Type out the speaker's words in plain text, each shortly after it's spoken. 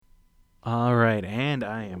All right, and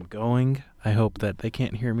I am going. I hope that they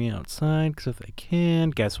can't hear me outside, because if they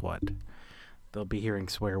can, guess what? They'll be hearing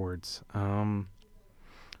swear words.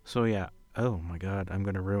 So yeah. Oh my God,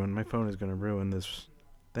 my phone is gonna ruin this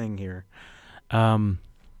thing here. Um,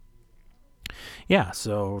 yeah.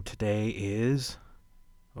 So today is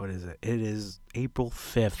what is it? It is April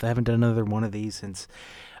 5th. I haven't done another one of these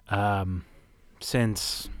um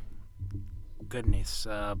since goodness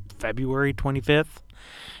February 25th.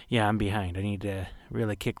 Yeah, I'm behind. I need to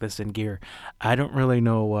really kick this in gear. I don't really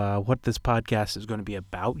know what this podcast is going to be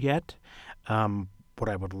about yet. What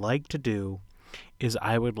I would like to do is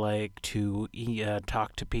I would like to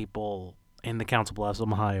talk to people in the Council Bluffs,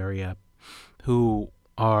 Omaha area who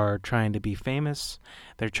are trying to be famous.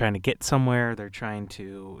 They're trying to get somewhere. They're trying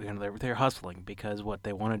to, they're hustling because what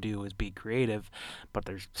they want to do is be creative, but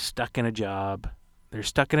they're stuck in a job. They're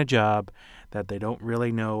stuck in a job that they don't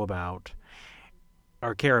really know about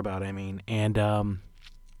or care about, I mean. And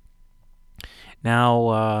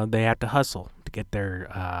now they have to hustle to get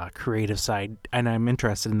their creative side. And I'm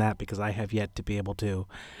interested in that because I have yet to be able to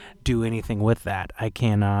do anything with that. I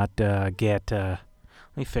cannot let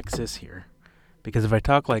me fix this here. Because if I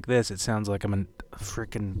talk like this, it sounds like I'm a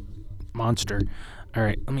freaking monster. All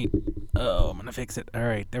right, I'm going to fix it. All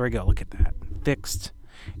right, there we go. Look at that. Fixed.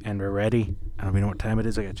 And we're ready. I don't even know what time it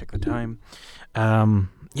is. I got to check the time.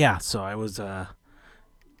 Yeah, so I was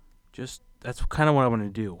that's kind of what I want to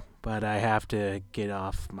do. But I have to get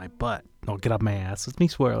off my butt. No, get off my ass. Let me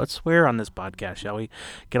swear. Let's swear on this podcast, shall we?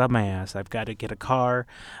 Get off my ass. I've got to get a car.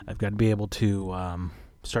 I've got to be able to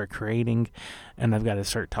start creating, and I've got to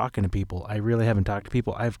start talking to people. I really haven't talked to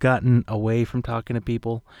people. I've gotten away from talking to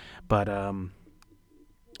people, but I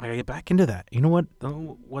gotta get back into that. You know what?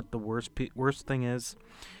 What the worst thing is?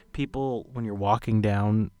 People, when you're walking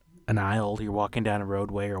down an aisle, you're walking down a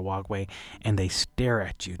roadway or a walkway, and they stare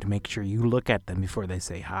at you to make sure you look at them before they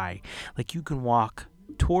say hi. Like, you can walk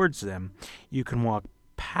towards them, you can walk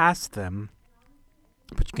past them,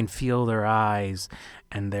 but you can feel their eyes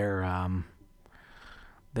and they're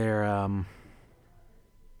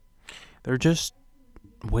just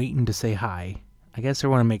waiting to say hi. I guess they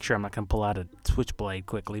want to make sure I'm not going to pull out a switchblade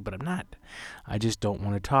quickly, but I'm not. I just don't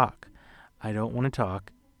want to talk. I don't want to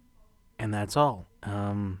talk, and that's all.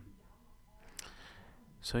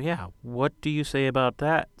 So yeah, what do you say about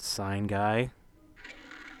that, sign guy?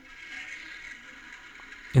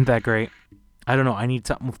 Isn't that great? I don't know. I need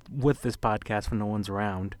something with this podcast when no one's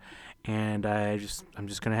around, and I'm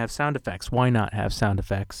just gonna have sound effects. Why not have sound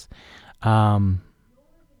effects? Um.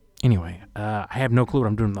 Anyway, I have no clue what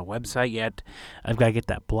I'm doing on the website yet. I've got to get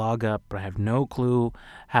that blog up, but I have no clue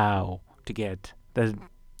how to get the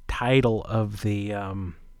title of the. I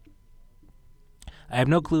have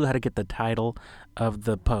no clue how to get the title of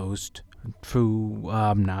the post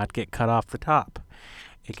to not get cut off the top.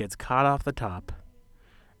 It gets cut off the top,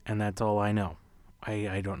 and that's all I know.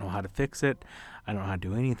 I don't know how to fix it. I don't know how to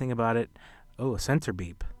do anything about it. Oh, a sensor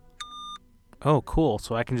beep. Oh, cool.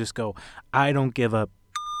 So I can just go, I don't give a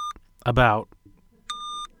about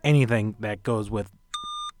anything that goes with.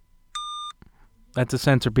 That's a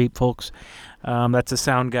sensor beep, folks. That's a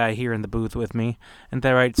sound guy here in the booth with me. Isn't that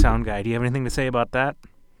right, sound guy? Do you have anything to say about that?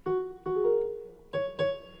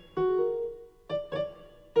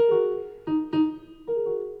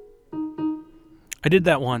 I did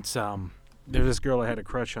that once. There was this girl I had a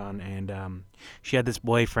crush on, and she had this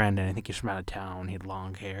boyfriend, and I think he's from out of town. He had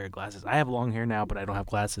long hair, glasses. I have long hair now, but I don't have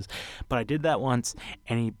glasses. But I did that once,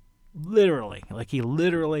 and he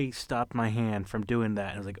literally stopped my hand from doing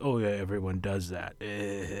that. And I was like, oh yeah, everyone does that.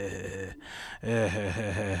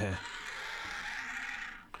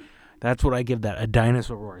 That's what I give that, a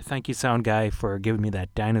dinosaur roar. Thank you, sound guy, for giving me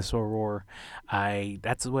that dinosaur roar.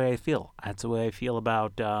 That's the way I feel. That's the way I feel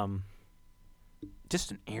about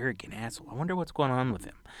just an arrogant asshole. I wonder what's going on with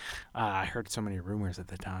him. I heard so many rumors at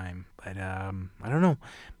the time, but I don't know.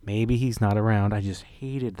 Maybe he's not around. I just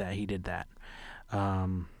hated that he did that.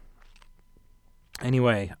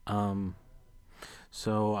 Anyway,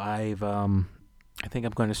 so I think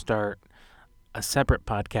I'm going to start a separate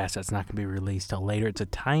podcast that's not going to be released till later. It's a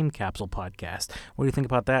time capsule podcast. What do you think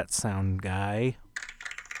about that, sound guy?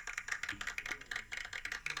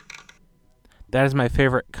 That is my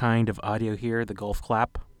favorite kind of audio here, the golf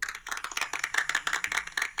clap.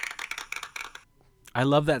 I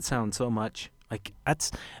love that sound so much. Like,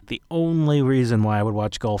 that's the only reason why I would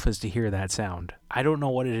watch golf is to hear that sound. I don't know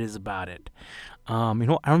what it is about it. I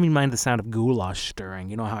don't even mind the sound of goulash stirring.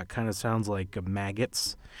 You know how it kind of sounds like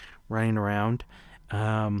maggots running around?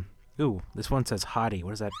 This one says hottie.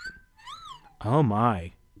 What is that? Oh,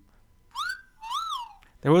 my.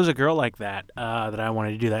 There was a girl like that that I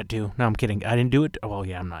wanted to do that to. No, I'm kidding. I didn't do it. Well,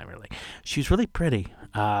 yeah, I'm not really. She was really pretty.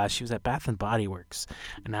 She was at Bath and Body Works,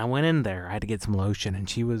 and I went in there. I had to get some lotion, and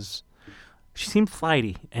she seemed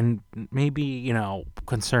flighty and maybe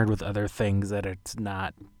concerned with other things that it's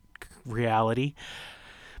not reality.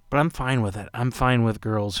 But I'm fine with it. I'm fine with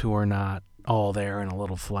girls who are not all there and a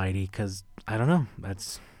little flighty because I don't know.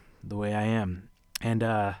 That's the way I am. And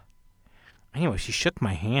anyway, she shook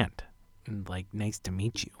my hand and like, nice to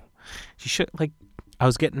meet you. She shook like I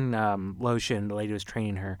was getting lotion. The lady was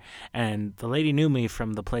training her, and the lady knew me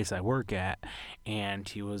from the place I work at, and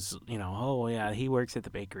she was, oh yeah, he works at the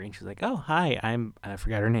bakery, and she's like, oh hi, I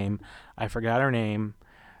forgot her name. I forgot her name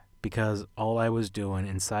because all I was doing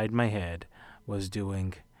inside my head was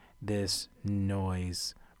doing this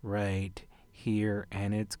noise right here,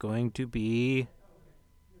 and it's going to be.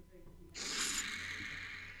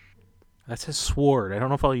 That's his sword. I don't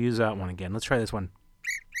know if I'll use that one again. Let's try this one.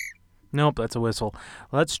 Nope, that's a whistle.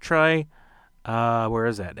 Let's try. Where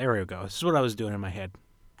is that? There we go. This is what I was doing in my head.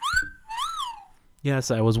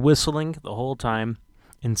 Yes, I was whistling the whole time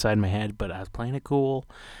inside my head, but I was playing it cool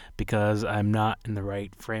because I'm not in the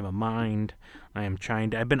right frame of mind. I am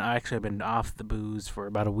trying to. I've been off the booze for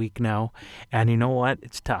about a week now, and you know what?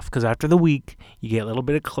 It's tough because after the week, you get a little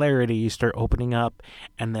bit of clarity. You start opening up,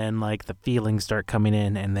 and then like the feelings start coming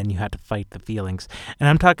in, and then you have to fight the feelings. And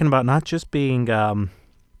I'm talking about not just being. I'm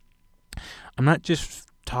not just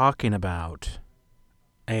talking about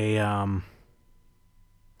a.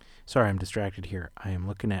 Sorry, I'm distracted here. I am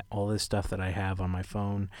looking at all this stuff that I have on my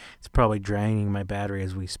phone. It's probably draining my battery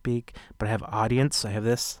as we speak, but I have audience. I have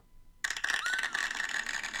this.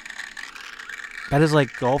 That is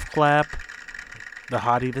like golf clap. The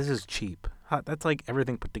hottie. This is cheap. That's like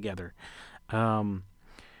everything put together. Bad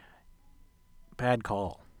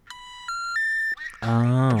call.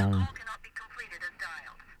 Oh.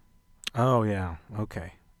 Oh yeah.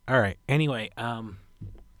 Okay. All right. Anyway, I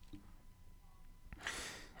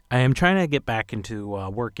am trying to get back into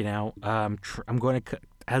working out. I'm going to,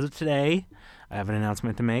 as of today, I have an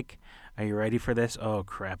announcement to make. Are you ready for this? Oh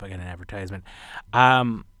crap! I got an advertisement.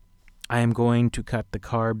 I am going to cut the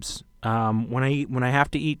carbs when I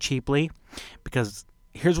have to eat cheaply, because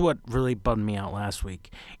here's what really bummed me out last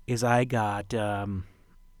week is I got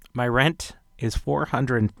my rent is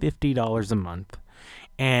 $450 a month,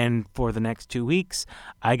 and for the next 2 weeks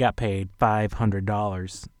I got paid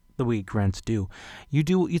 $500 the week rent's due.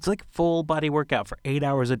 It's like full body workout for 8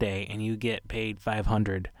 hours a day, and you get paid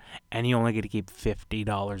 $500, and you only get to keep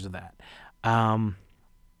 $50 of that. I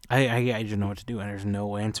don't know what to do, and there's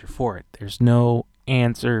no answer for it. There's no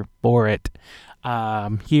answer for it.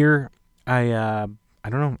 Here, I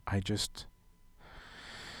don't know.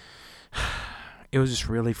 It was just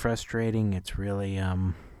really frustrating. It's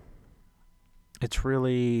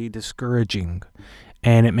really discouraging,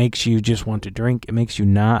 and it makes you just want to drink. It makes you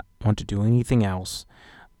not want to do anything else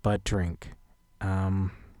but drink.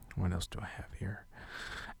 What else do I have here?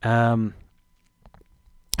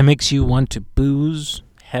 It makes you want to booze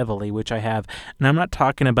heavily, which I have. And I'm not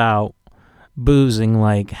talking about boozing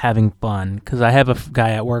like having fun, because I have a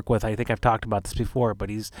guy at work with, I think I've talked about this before, but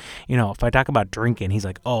he's, if I talk about drinking, he's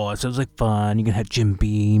like, oh, it sounds like fun. You're going to have Jim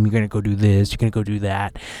Beam. You're going to go do this. You're going to go do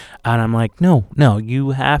that. And I'm like, no,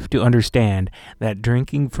 you have to understand that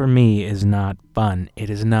drinking for me is not fun. It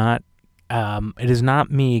is not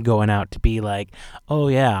me going out to be like, oh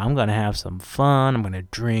yeah, I'm going to have some fun. I'm going to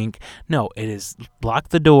drink. No, it is lock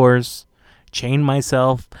the doors, chain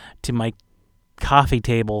myself to my coffee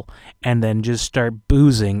table, and then just start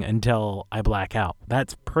boozing until I black out.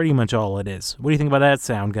 That's pretty much all it is. What do you think about that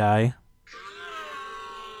sound, guy?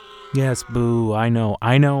 Yes, boo. I know.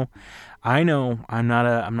 I'm not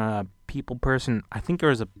a people person. I think there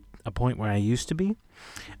was a point where I used to be.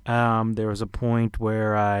 There was a point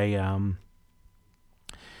where I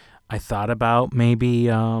thought about maybe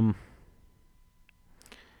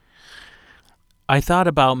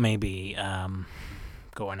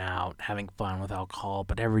going out, having fun with alcohol,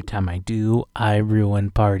 but every time I do, I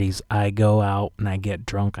ruin parties. I go out and I get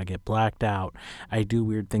drunk, I get blacked out, I do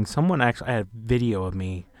weird things. I had a video of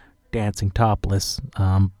me dancing topless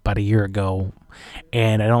about a year ago,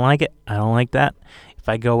 and I don't like it. I don't like that. If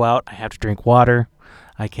I go out, I have to drink water.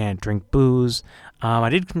 I can't drink booze. I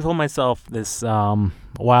did control myself this a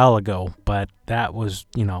while ago, but that was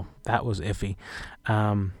iffy.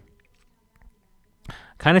 Kind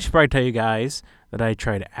of should probably tell you guys that I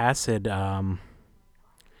tried acid. A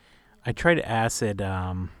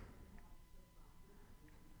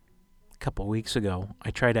couple weeks ago.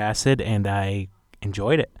 I tried acid and I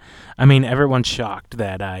enjoyed it. I mean, everyone's shocked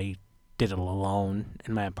that I did it alone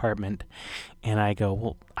in my apartment. And I go,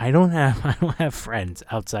 well, I don't have friends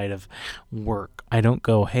outside of work. I don't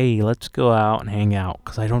go, hey, let's go out and hang out,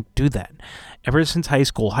 because I don't do that. Ever since high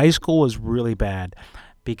school was really bad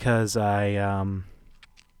because free.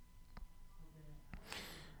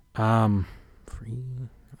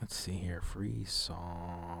 Let's see here, free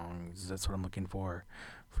songs. That's what I'm looking for.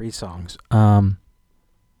 Free songs. Not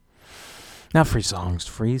free songs.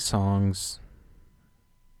 Free songs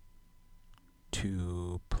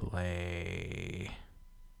to play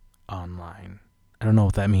online. I don't know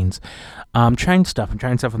what that means. I'm trying stuff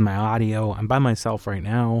with my audio. I'm by myself right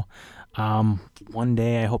now. One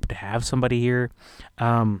day I hope to have somebody here.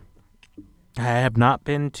 I have not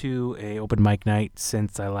been to a open mic night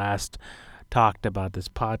since I last talked about this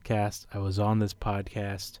podcast. I was on this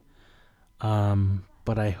podcast.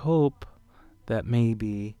 But I hope that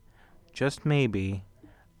maybe, just maybe,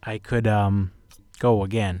 I could go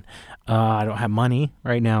again. I don't have money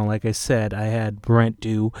right now. Like I said, I had rent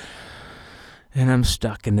due, and I'm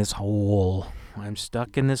stuck in this hole. And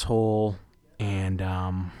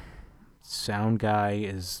Sound Guy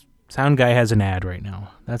has an ad right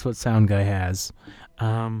now. That's what Sound Guy has.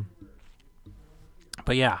 But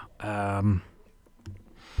yeah.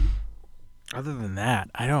 Other than that,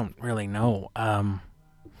 I don't really know.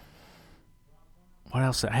 What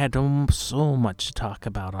else? I had so much to talk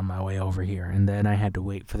about on my way over here, and then I had to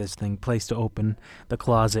wait for this place to open. The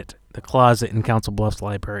closet in Council Bluffs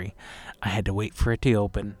Library. I had to wait for it to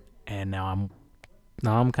open, and now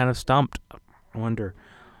I'm kind of stumped. I wonder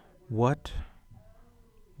what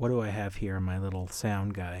do I have here in my little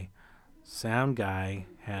Sound Guy? Sound Guy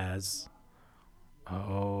has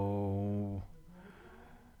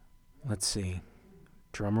let's see.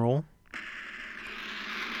 Drum roll.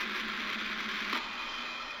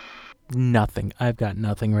 Nothing. I've got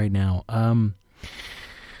nothing right now. I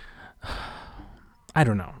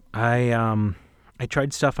don't know. I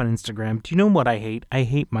tried stuff on Instagram. Do you know what I hate? I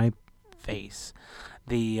hate my face.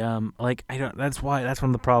 That's one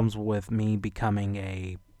of the problems with me becoming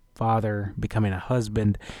a father, becoming a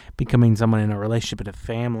husband, becoming someone in a relationship and a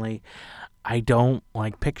family. I don't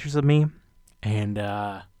like pictures of me, and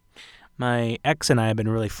my ex and I have been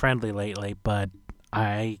really friendly lately, but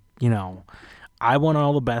I want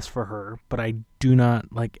all the best for her, but I don't want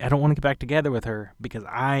to get back together with her because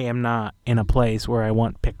I am not in a place where I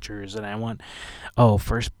want pictures and I want,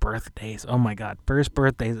 first birthdays. Oh my God, first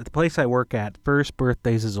birthdays. At the place I work at, first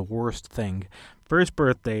birthdays is the worst thing. First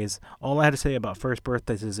birthdays, all I had to say about first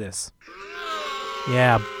birthdays is this.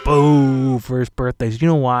 Yeah, boo, first birthdays. You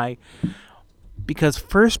know why? Because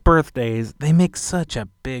first birthdays, they make such a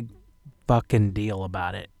big fucking deal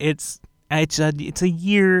about it. It's a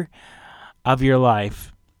year of your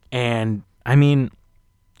life, and I mean,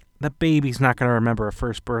 the baby's not going to remember a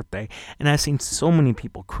first birthday, and I've seen so many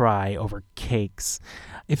people cry over cakes.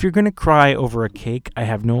 If you're going to cry over a cake, I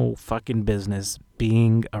have no fucking business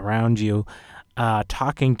being around you,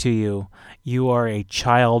 talking to you. You are a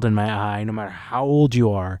child in my eye, no matter how old you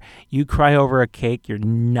are. You cry over a cake, you're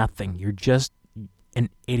nothing. You're just an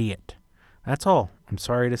idiot. That's all. I'm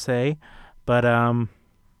sorry to say, but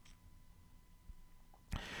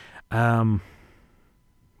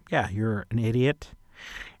yeah, you're an idiot,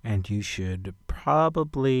 and you should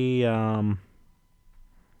probably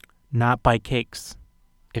not buy cakes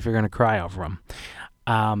if you're going to cry over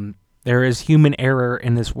them. There is human error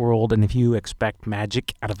in this world, and if you expect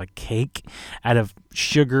magic out of a cake, out of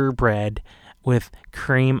sugar bread with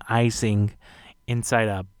cream icing inside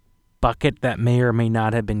a bucket that may or may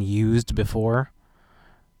not have been used before,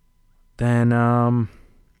 then I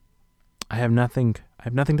have nothing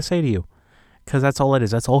to say to you, because that's all it is.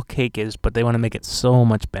 That's all cake is, but they want to make it so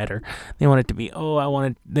much better. They want it to be,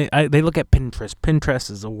 they look at Pinterest. Pinterest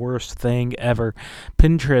is the worst thing ever.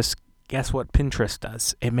 Guess what Pinterest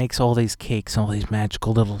does? It makes all these cakes, all these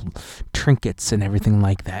magical little trinkets and everything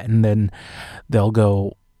like that, and then they'll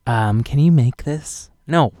go, can you make this?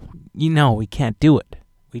 No, we can't do it.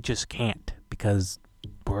 We just can't, because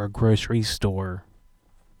we're a grocery store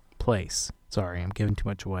place. Sorry, I'm giving too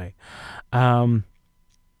much away.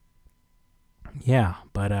 Yeah,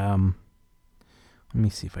 but let me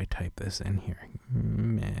see if I type this in here.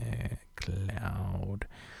 Cloud.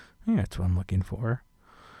 Yeah, that's what I'm looking for.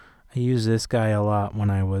 I use this guy a lot when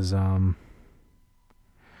I was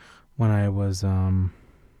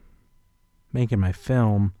making my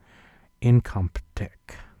film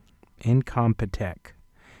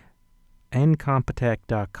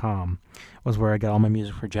Incompetech.com was where I got all my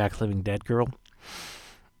music for Jack's Living Dead Girl.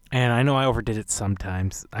 And I know I overdid it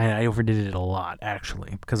sometimes. I overdid it a lot,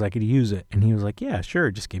 actually, because I could use it. And he was like, yeah,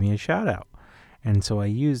 sure, just give me a shout out. and so I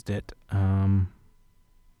used it.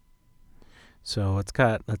 So it's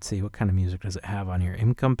got, let's see, what kind of music does it have on here?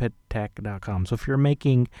 Incompetech.com. So if you're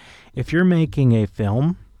making a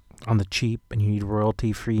film on the cheap and you need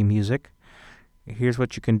royalty-free music, here's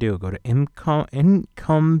what you can do. Go to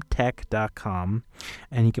incometech.com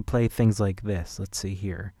and you can play things like this. Let's see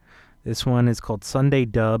here. This one is called Sunday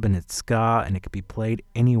Dub, and it's ska, and it can be played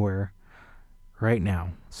anywhere right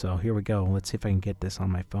now. So here we go. Let's see if I can get this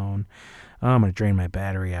on my phone. Oh, I'm going to drain my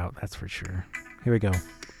battery out, that's for sure. Here we go.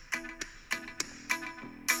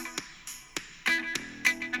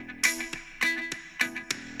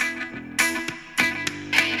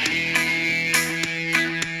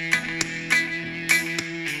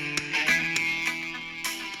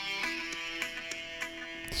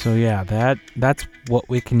 So yeah, that's what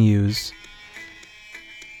we can use.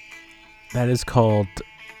 That is called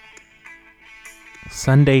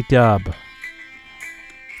Sunday Dub.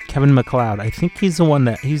 Kevin MacLeod. I think he's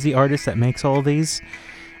the artist that makes all of these,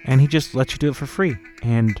 and he just lets you do it for free.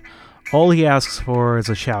 And all he asks for is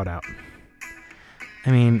a shout out.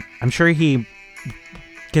 I mean, I'm sure he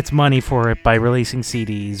gets money for it by releasing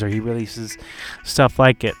CDs, or he releases stuff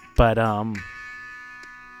like it, but I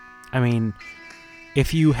mean,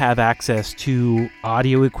 if you have access to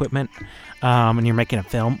audio equipment, and you're making a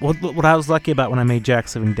film, what I was lucky about when I made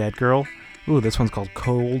Jack's Living Dead Girl, this one's called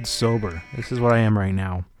Cold Sober. This is what I am right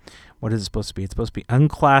now. What is it supposed to be? It's supposed to be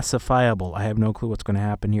unclassifiable. I have no clue what's going to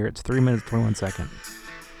happen here. It's 3 minutes, 21 seconds.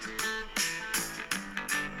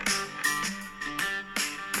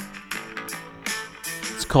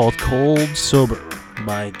 It's called Cold Sober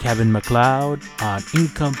by Kevin MacLeod on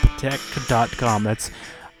Incompetech.com. That's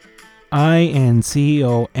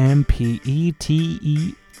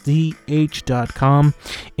INCOMPETECH.com.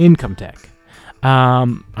 Income Tech.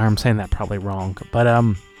 I'm saying that probably wrong, but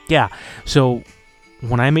yeah. So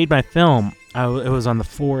when I made my film, it was on the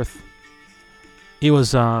fourth. It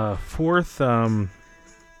was fourth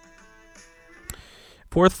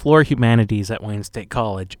floor humanities at Wayne State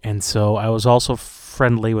College, and so I was also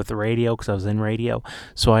friendly with the radio because I was in radio.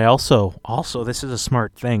 So I also this is a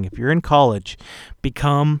smart thing. If you're in college,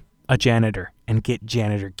 become a janitor and get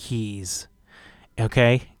janitor keys.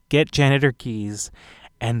 Okay? Get janitor keys,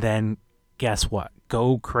 and then guess what?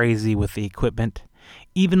 Go crazy with the equipment.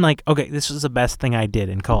 Even this was the best thing I did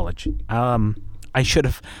in college. I should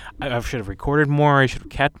have recorded more. I should have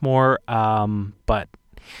kept more. But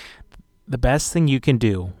the best thing you can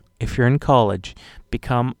do if you're in college,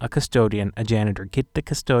 become a custodian, a janitor. Get the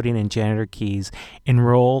custodian and janitor keys.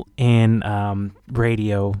 Enroll in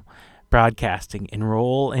radio broadcasting,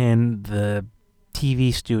 enroll in the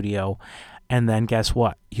TV studio, and then guess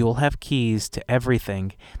what? You'll have keys to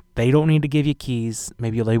everything. They don't need to give you keys.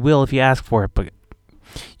 Maybe they will if you ask for it, but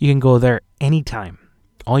you can go there anytime.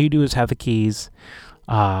 All you do is have the keys.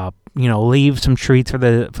 Leave some treats for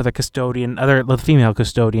the custodian, the female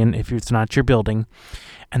custodian, if it's not your building,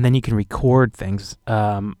 and then you can record things.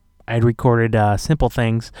 I'd recorded simple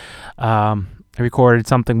things. I recorded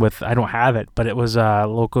something with, I don't have it, but it was a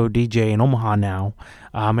local DJ in Omaha now.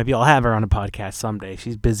 Maybe I'll have her on a podcast someday.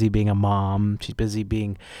 She's busy being a mom. She's busy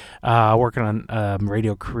being working on a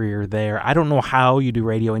radio career there. I don't know how you do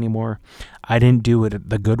radio anymore. I didn't do it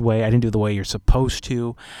the good way. I didn't do it the way you're supposed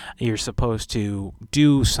to. You're supposed to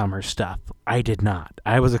do summer stuff. I did not.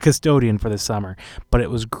 I was a custodian for the summer, but it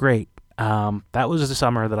was great. That was the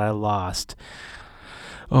summer that I lost.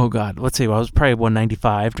 Oh, God. Let's see. Well, I was probably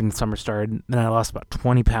 195 when the summer started. Then I lost about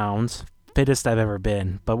 20 pounds. Fittest I've ever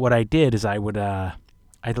been. But what I did is I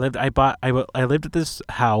lived at this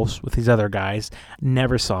house with these other guys.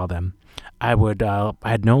 Never saw them. I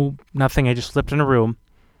had nothing. I just slept in a room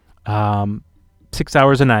 6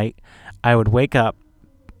 hours a night. I would wake up,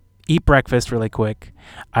 eat breakfast really quick.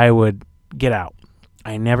 I would get out.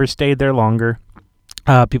 I never stayed there longer.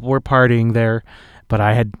 People were partying there, but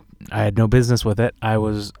I had no business with it. I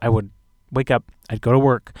would wake up, I'd go to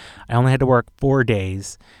work. I only had to work 4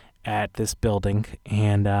 days at this building,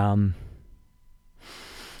 and I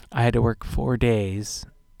had to work 4 days,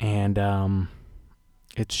 and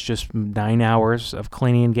it's just 9 hours of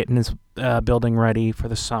cleaning and getting this building ready for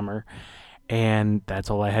the summer, and that's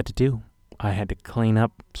all I had to do. I had to clean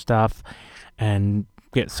up stuff and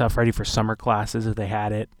get stuff ready for summer classes if they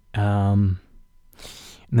had it, and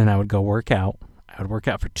then I would go work out. I would work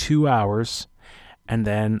out for 2 hours, and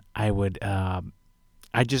then I would, all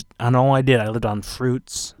I lived on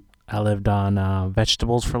fruits. I lived on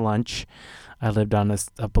vegetables for lunch. I lived on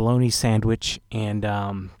a bologna sandwich and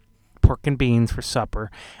pork and beans for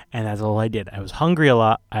supper, and that's all I did. I was hungry a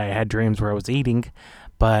lot. I had dreams where I was eating,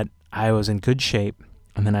 but I was in good shape,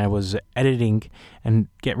 And then I was editing and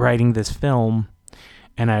writing this film,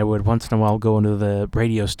 and I would once in a while go into the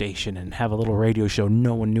radio station and have a little radio show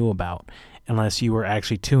no one knew about unless you were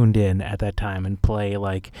actually tuned in at that time, and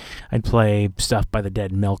I'd play stuff by the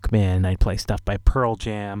Dead Milkmen, I'd play stuff by Pearl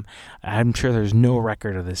Jam. I'm sure there's no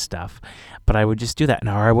record of this stuff, but I would just do that. Or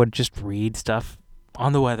I would just read stuff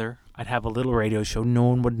on the weather. I'd have a little radio show no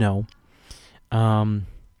one would know. Then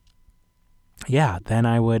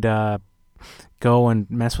I would go and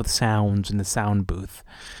mess with sounds in the sound booth.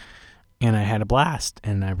 And I had a blast,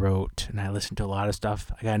 and I wrote, and I listened to a lot of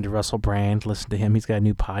stuff. I got into Russell Brand, listened to him. He's got a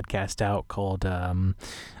new podcast out called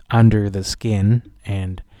Under the Skin,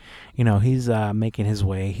 and, he's making his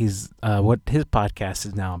way. He's what his podcast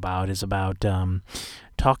is now about is about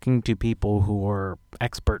talking to people who are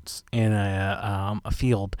experts in a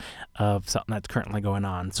field of something that's currently going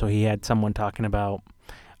on. So he had someone talking about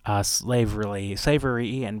slavery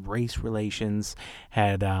and race relations,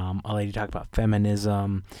 had a lady talk about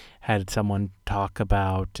feminism, had someone talk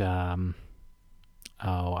about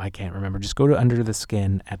I can't remember. Just go to Under the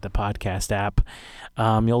Skin at the podcast app.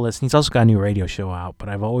 You'll listen. He's also got a new radio show out, but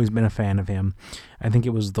I've always been a fan of him. I think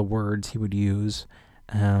it was the words he would use,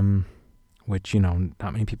 which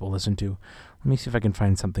not many people listen to. Let me see if I can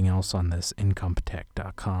find something else on this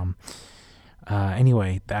incompetech.com.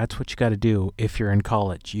 Anyway, that's what you got to do if you're in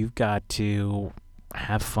college. You've got to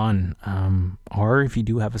have fun. Or if you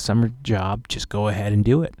do have a summer job, just go ahead and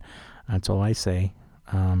do it. That's all I say.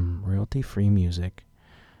 Royalty-free music.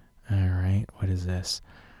 All right, what is this?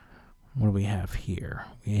 What do we have here?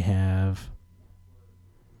 We have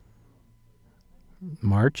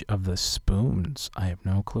March of the Spoons. I have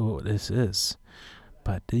no clue what this is.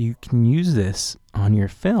 But you can use this on your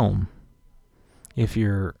film if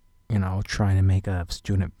you're trying to make a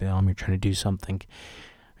student film, you're trying to do something,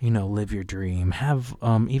 live your dream. Have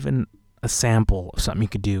even a sample of something you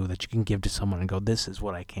could do that you can give to someone and go, this is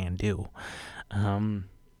what I can do. Because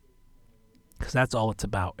that's all it's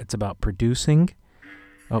about. It's about producing.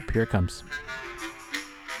 Oh, here it comes.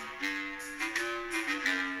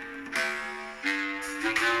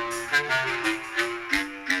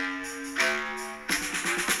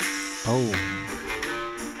 Oh.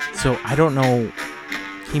 So I don't know.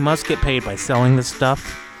 He must get paid by selling this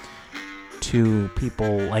stuff to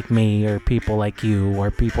people like me, or people like you,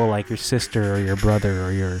 or people like your sister or your brother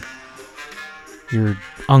or your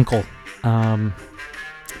uncle. All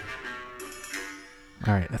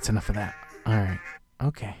right, that's enough of that. All right,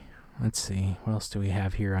 okay. Let's see. What else do we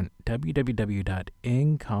have here on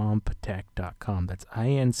www.incompetech.com? That's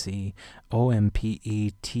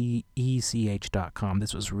INCOMPETECH.com.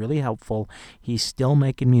 This was really helpful. He's still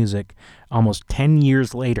making music almost 10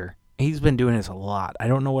 years later. He's been doing this a lot. I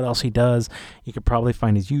don't know what else he does. You could probably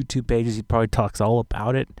find his YouTube pages. He probably talks all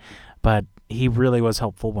about it. But he really was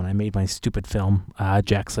helpful when I made my stupid film,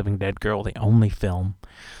 Jack's Living Dead Girl, the only film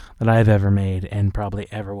that I've ever made and probably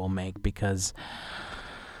ever will make, because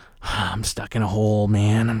I'm stuck in a hole,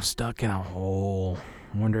 man. I'm stuck in a hole.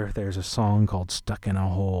 I wonder if there's a song called Stuck in a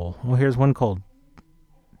Hole. Oh, here's one called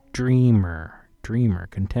Dreamer.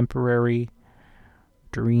 Contemporary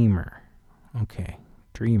Dreamer. Okay,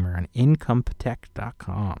 Dreamer on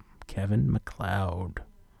incompetech.com. Kevin MacLeod.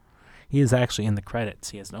 He is actually in the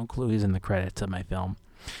credits. He has no clue he's in the credits of my film.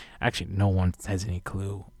 Actually, no one has any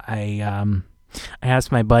clue. I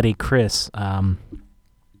asked my buddy Chris.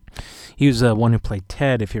 He was the one who played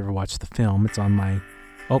Ted, if you ever watched the film. It's on my...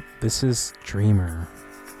 Oh, this is Dreamer.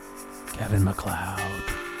 Kevin MacLeod.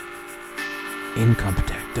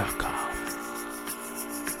 Incompetech.com.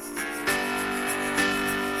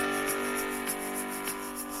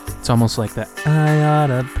 It's almost like that. I ought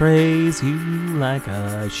to praise you like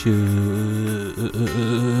I should.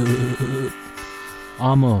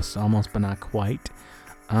 Almost, but not quite.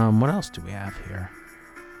 What else do we have here?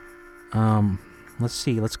 Let's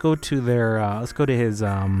see. Let's go to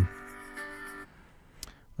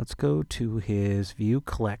his View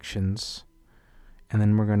Collections, and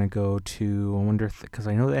then we're gonna go to. I wonder because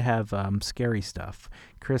I know they have scary stuff: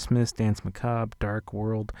 Christmas, Dance Macabre, Dark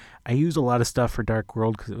World. I use a lot of stuff for Dark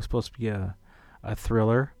World because it was supposed to be a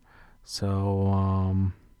thriller.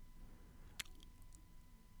 So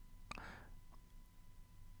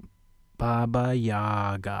Baba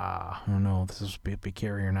Yaga. I don't know if this is supposed to be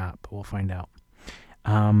scary or not, but we'll find out.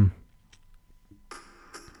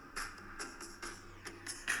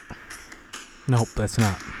 Nope, that's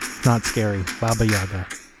not scary. Baba Yaga.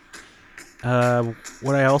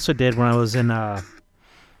 What I also did when I was in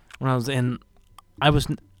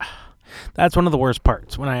That's one of the worst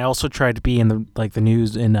parts. When I also tried to be in the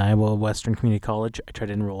news in Iowa Western Community College, I tried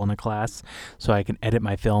to enroll in a class so I can edit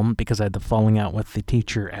my film because I had the falling out with the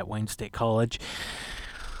teacher at Wayne State College.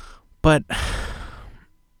 But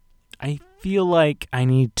I feel like I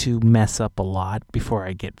need to mess up a lot before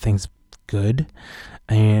I get things good,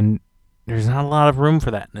 and there's not a lot of room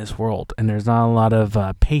for that in this world, and there's not a lot of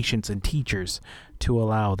patience and teachers to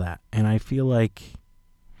allow that. And I feel like,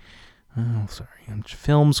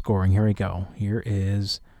 film scoring. Here we go. Here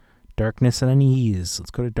is Darkness and Unease.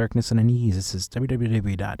 Let's go to Darkness and Unease. This is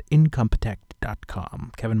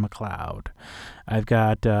www.incompetech.com. Kevin MacLeod. I've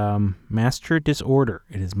got Master Disorder.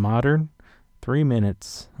 It is modern. 3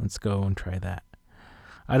 minutes. Let's go and try that.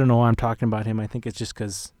 I don't know why I'm talking about him. I think it's just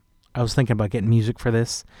because I was thinking about getting music for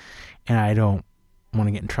this, and I don't want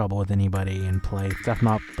to get in trouble with anybody and play stuff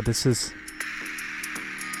not. But this is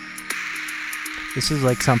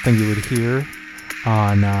like something you would hear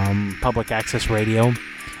on public access radio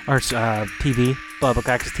or TV, public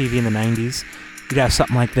access TV in the 90s. You'd have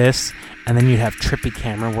something like this, and then you'd have trippy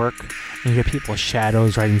camera work, and you'd have people with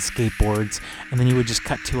shadows riding skateboards, and then you would just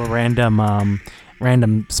cut to a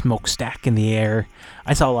random smokestack in the air.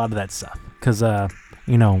 I saw a lot of that stuff because,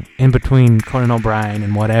 in between Conan O'Brien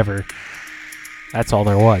and whatever, that's all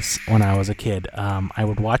there was when I was a kid. I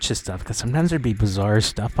would watch this stuff because sometimes there'd be bizarre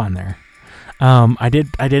stuff on there. I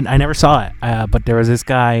never saw it, but there was this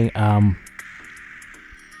guy.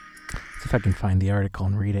 See if I can find the article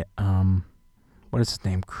and read it. What is his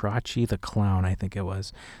name? Crotchy the Clown, I think it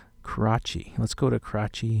was. Crotchy. Let's go to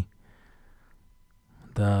Crotchy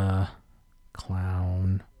the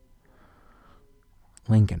Clown.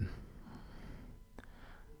 Lincoln.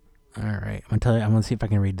 All right, I'm gonna see if I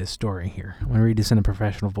can read this story here. I'm gonna read this in a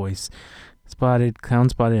professional voice. Clown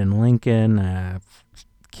spotted in Lincoln.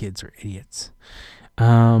 Kids are idiots.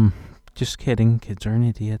 Just kidding. Kids aren't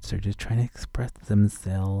idiots. They're just trying to express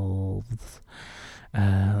themselves.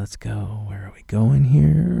 Let's go. Where are we going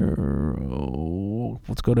here?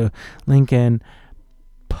 Let's go to Lincoln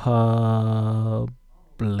Public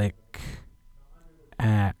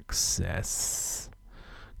Access.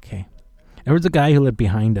 Okay. There was a guy who lived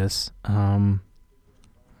behind us. Not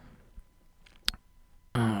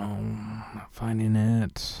finding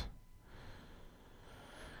it.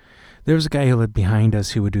 There was a guy who lived behind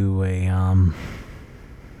us who would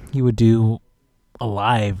do a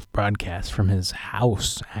live broadcast from his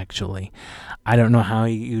house, actually. I don't know how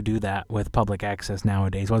you do that with public access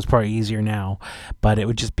nowadays. Well, it's probably easier now, but it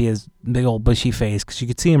would just be his big old bushy face because you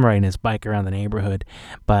could see him riding his bike around the neighborhood,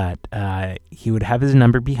 but he would have his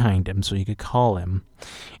number behind him so you could call him,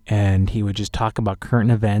 and he would just talk about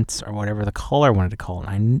current events or whatever the caller wanted to call.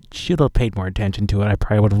 And I should have paid more attention to it. I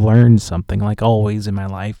probably would have learned something, like always in my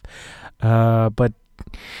life, but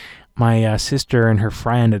my sister and her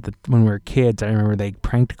friend, when we were kids, I remember they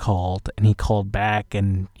prank called, and he called back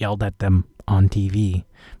and yelled at them on TV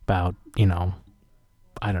about, I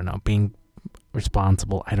don't know, being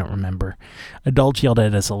responsible. I don't remember. Adults yelled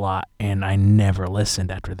at us a lot, and I never listened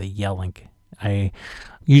after the yelling.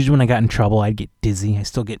 Usually when I got in trouble, I'd get dizzy. I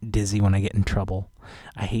still get dizzy when I get in trouble.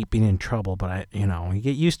 I hate being in trouble, but you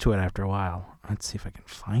get used to it after a while. Let's see if I can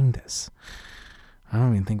find this. I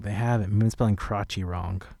don't even think they have it. Maybe I'm spelling crotchy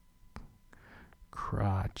wrong.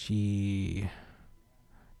 Crotchy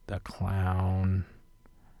the Clown.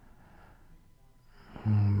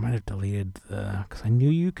 Might have deleted because I knew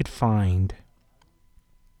you could find.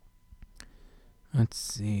 Let's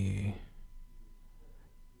see.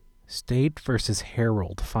 State versus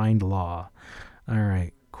Herald. Find law. All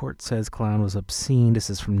right. Court says clown was obscene. This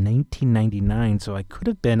is from 1999, so I could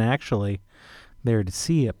have been actually there to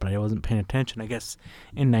see it, but I wasn't paying attention. I guess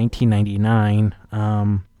in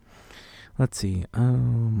 1999. Let's see. Oh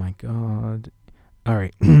my God. All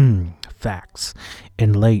right. Facts.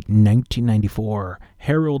 In late 1994,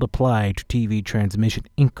 Herald applied to TV Transmission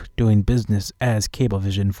Inc., doing business as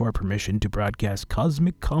Cablevision, for permission to broadcast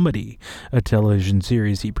Cosmic Comedy, a television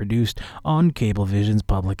series he produced on Cablevision's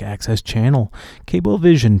public access channel.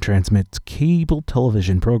 Cablevision transmits cable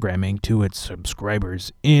television programming to its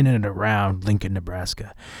subscribers in and around Lincoln,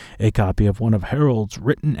 Nebraska. A copy of one of Herald's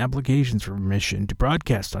written applications for permission to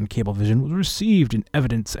broadcast on Cablevision was received in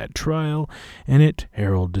evidence at trial, and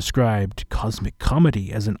Herald described Cosmic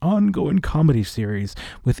Comedy as an ongoing comedy series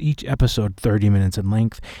with each episode 30 minutes in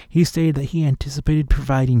length. He stated that he anticipated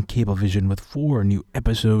providing Cablevision with 4 new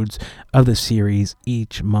episodes of the series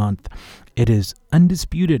each month. It is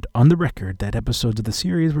undisputed on the record that episodes of the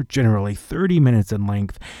series were generally 30 minutes in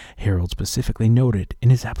length. Herald specifically noted in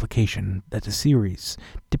his application that the series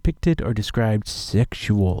depicted or described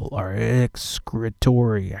sexual or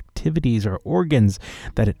excretory activity activities or organs,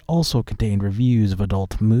 that it also contained reviews of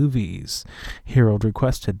adult movies. Harold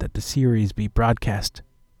requested that the series be broadcast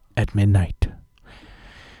at midnight.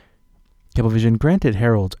 Cablevision granted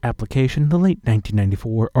Harold's application in the late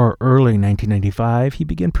 1994 or early 1995. He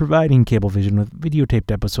began providing Cablevision with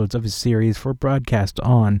videotaped episodes of his series for broadcast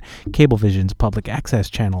on Cablevision's public access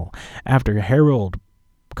channel. After Harold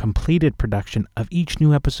completed production of each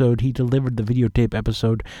new episode, he delivered the videotape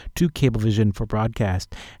episode to Cablevision for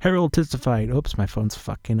broadcast. Harold testified, oops, my phone's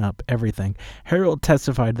fucking up everything. Harold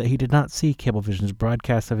testified that he did not see Cablevision's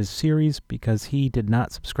broadcast of his series because he did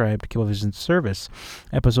not subscribe to Cablevision's service.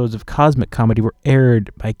 Episodes of Cosmic Comedy were aired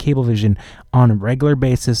by Cablevision on a regular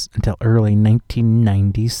basis until early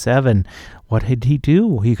 1997. What did he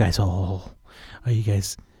do? Are you guys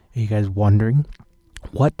wondering?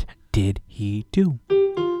 What did he do?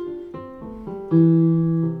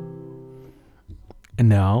 And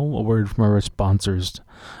now, a word from our sponsors.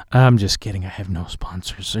 I'm just kidding. I have no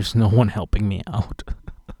sponsors. There's no one helping me out.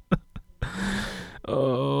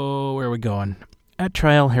 Oh, where are we going? At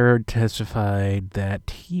trial, Harold testified that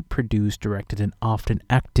he produced, directed, and often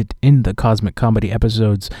acted in the Cosmic Comedy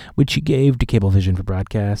episodes, which he gave to Cablevision for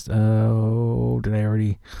broadcast. Oh, did I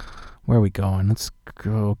already... Where are we going? Let's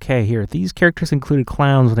go. Okay, here. These characters included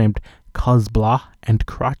clowns named Cosbla and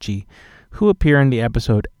Crotchy, who appear in the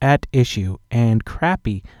episode At Issue, and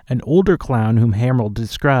Crappy, an older clown whom Harold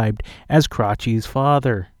described as Crotchy's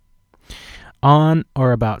father. On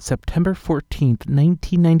or about September 14th,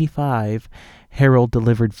 1995, Harold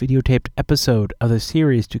delivered videotaped episode of the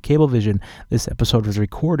series to Cablevision. This episode was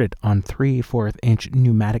recorded on 3/4-inch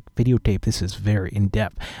pneumatic videotape. This is very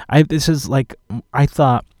in-depth. I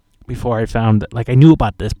thought before I found that, I knew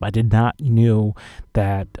about this, but I did not know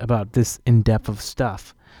that about this in-depth of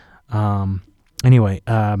stuff.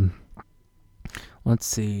 Let's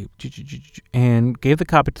see. And gave the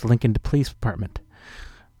copy to Lincoln Police Department.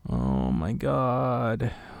 Oh my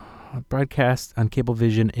God. Broadcast on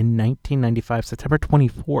Cablevision in 1995, September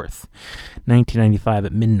 24th, 1995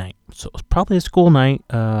 at midnight. So it was probably a school night,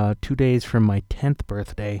 2 days from my 10th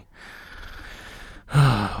birthday.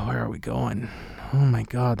 Where are we going? Oh my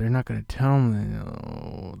God, they're not going to tell me.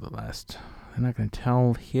 They're not going to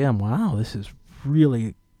tell him. Wow, this is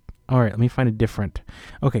really... All right, let me find a different.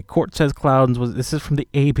 Okay, court says clowns was... This is from the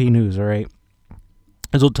AP News, all right?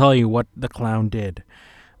 This will tell you what the clown did.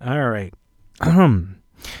 All right.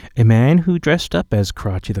 A man who dressed up as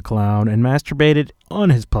Crotchy the Clown and masturbated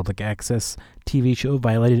on his public access TV show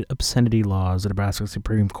violated obscenity laws. The Nebraska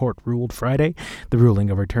Supreme Court ruled Friday. The ruling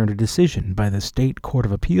overturned a decision by the State Court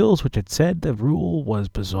of Appeals, which had said the rule was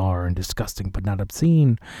bizarre and disgusting but not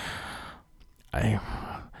obscene.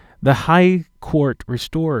 The High Court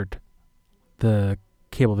restored the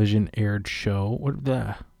Cablevision aired show.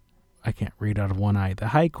 I can't read out of one eye. The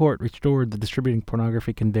High Court restored the distributing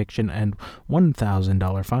pornography conviction and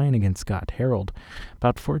 $1,000 fine against Scott Harold.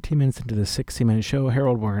 About 14 minutes into the 60-minute show,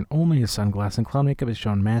 Harold, wearing only a sunglass and clown makeup, is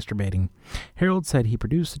shown masturbating. Harold said he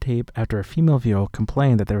produced the tape after a female viewer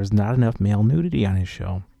complained that there was not enough male nudity on his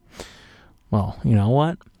show. Well, you know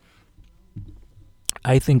what?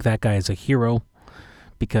 I think that guy is a hero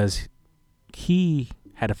because he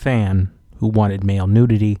had a fan who wanted male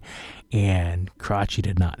nudity, and Crotchy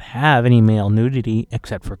did not have any male nudity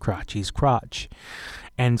except for Crotchy's crotch.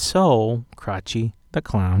 And so Crotchy the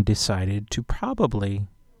Clown decided to probably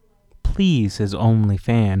please his only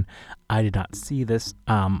fan. I did not see this.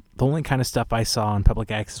 The only kind of stuff I saw on public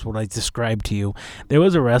access, what I described to you, there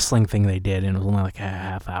was a wrestling thing they did, and it was only like a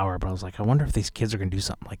half hour, but I was like, I wonder if these kids are going to do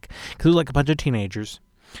something because it was like a bunch of teenagers,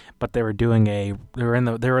 but they were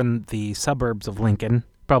in the suburbs of Lincoln,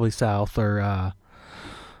 probably south, or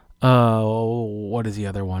what is the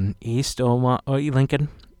other one? East Lincoln.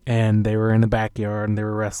 And they were in the backyard and they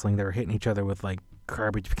were wrestling. They were hitting each other with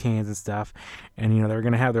garbage cans and stuff. And they were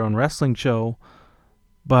gonna have their own wrestling show.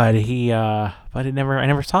 But I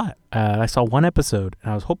never saw it. I saw one episode,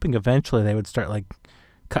 and I was hoping eventually they would start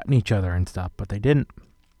cutting each other and stuff, but they didn't.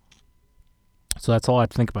 So that's all I have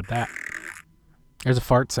to think about that. There's a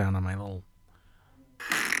fart sound on my little...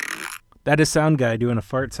 That is Sound Guy doing a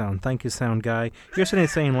fart sound. Thank you, Sound Guy. Here's an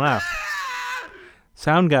insane laugh.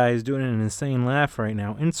 Sound Guy is doing an insane laugh right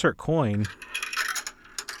now. Insert coin.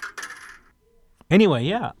 Anyway,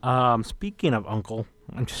 yeah. Speaking of uncle,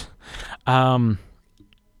 I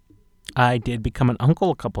did become an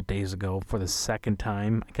uncle a couple days ago for the second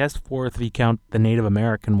time. I guess fourth if you count the Native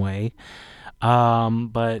American way.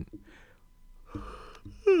 But...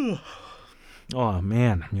 Oh,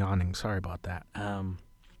 man. I'm yawning. Sorry about that.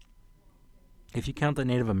 If you count the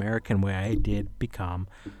Native American way, I did become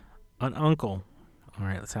an uncle. All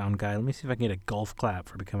right, sound guy. Let me see if I can get a golf clap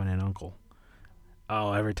for becoming an uncle.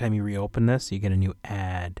 Oh, every time you reopen this, you get a new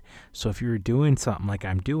ad. So if you're doing something like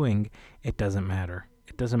I'm doing, it doesn't matter.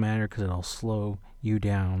 It doesn't matter because it'll slow you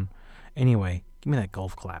down. Anyway, give me that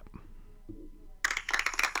golf clap.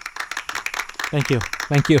 Thank you.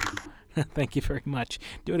 Thank you. Thank you very much.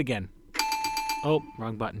 Do it again. Oh,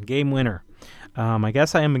 wrong button. Game winner. I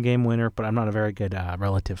guess I am a game winner, but I'm not a very good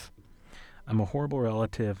relative. I'm a horrible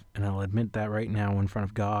relative, and I'll admit that right now in front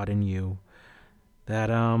of God and you, that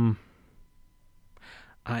I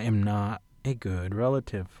am not a good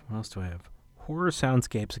relative. What else do I have? Horror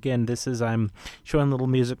soundscapes. Again, I'm showing little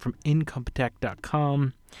music from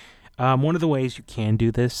incompetech.com. One of the ways you can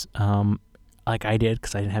do this, like I did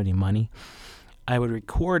because I didn't have any money, I would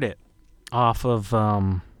record it off of his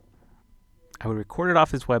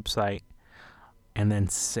website and then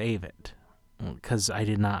save it because I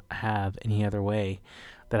did not have any other way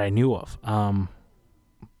that I knew of.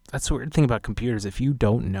 That's the weird thing about computers. If you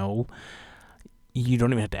don't know, you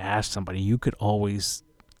don't even have to ask somebody. You could always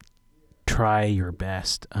try your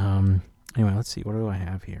best. Anyway, let's see. What do I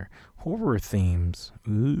have here? Horror themes.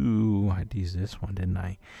 Ooh, I used this one, didn't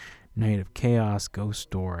I? Night of Chaos, Ghost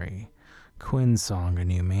Story, Quinn's Song, A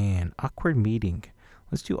New Man, Awkward Meeting.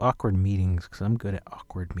 Let's do awkward meetings because I'm good at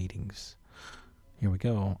awkward meetings. Here we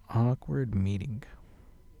go. Awkward meeting.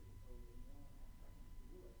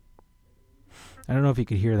 I don't know if you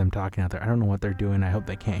could hear them talking out there. I don't know what they're doing. I hope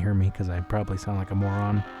they can't hear me because I probably sound like a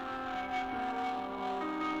moron.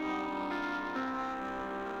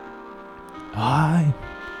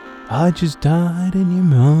 I just died in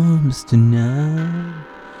your arms tonight.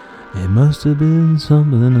 It must have been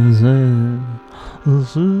something I said.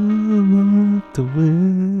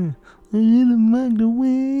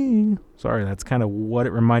 Sorry, that's kind of what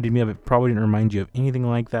it reminded me of. It probably didn't remind you of anything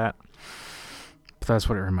like that, but that's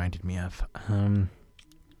what it reminded me of.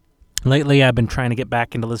 Lately, I've been trying to get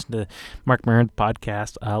back into listening to Mark Maron's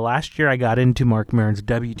podcast. Last year, I got into Mark Maron's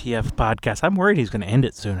WTF podcast. I'm worried he's going to end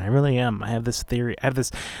it soon. I really am. I have this theory.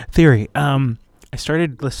 I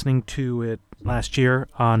started listening to it last year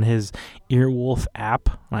on his Earwolf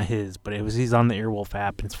app. Not his, but he's on the Earwolf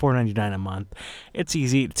app. And it's $4.99 a month. It's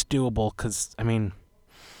easy. It's doable because, I mean,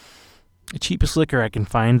 the cheapest liquor I can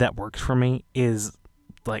find that works for me is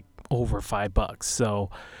like over $5. So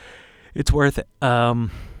it's worth it. Earwolf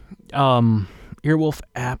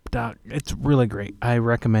app. It's really great. I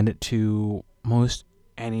recommend it to most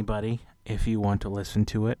anybody if you want to listen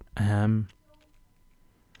to it.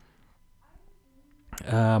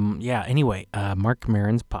 Anyway, Mark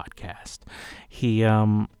Maron's podcast.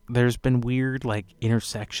 There's been weird,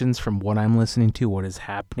 intersections from what I'm listening to, what is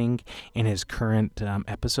happening in his current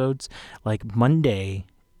episodes. Like Monday,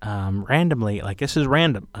 randomly, this is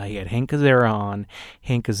random. He had Hank Azaria on.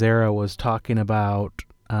 Hank Azaria was talking about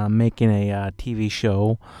making a TV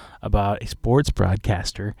show about a sports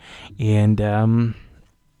broadcaster. And I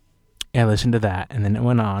listened to that, and then it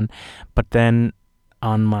went on. But then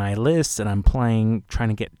on my list that I'm trying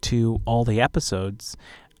to get to all the episodes,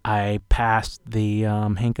 I passed the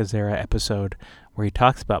Hank Azaria episode where he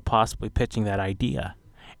talks about possibly pitching that idea.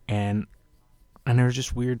 And there were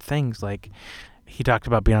just weird things. Like, he talked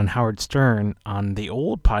about being on Howard Stern on the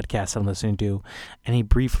old podcast I'm listening to, and he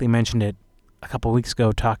briefly mentioned it a couple weeks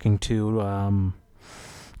ago talking to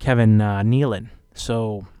Kevin Nealon.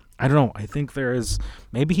 So I don't know. I think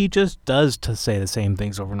maybe he just does to say the same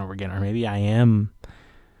things over and over again, or maybe I'm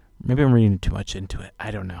reading too much into it. I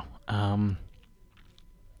don't know.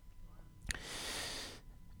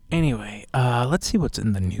 Anyway, let's see what's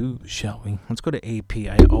in the news, shall we? Let's go to AP.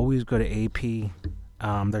 I always go to AP.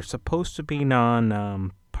 They're supposed to be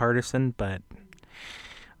non-partisan, but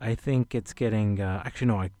I think it's getting... actually,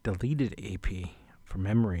 no, I deleted AP from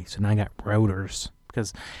memory, so now I got Routers,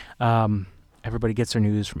 because everybody gets their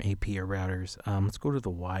news from AP or Routers. Let's go to The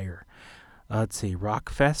Wire. Let's see.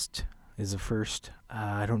 Rockfest is the first.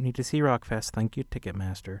 I don't need to see Rockfest. Thank you,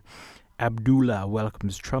 Ticketmaster. Abdullah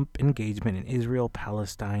welcomes Trump engagement in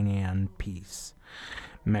Israel-Palestine and peace.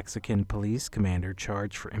 Mexican police commander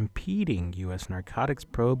charged for impeding U.S. narcotics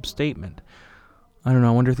probe statement. I don't know.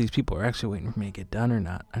 I wonder if these people are actually waiting for me to get done or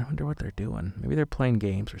not. I wonder what they're doing. Maybe they're playing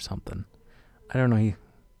games or something. I don't know.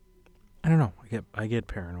 I get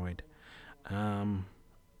paranoid. I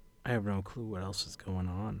have no clue what else is going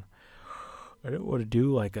on. I don't want to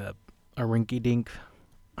do like a rinky-dink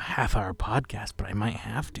half-hour podcast, but I might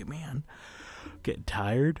have to, man. Getting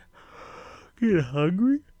tired. Getting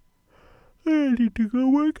hungry. I need to go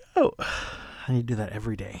work out. I need to do that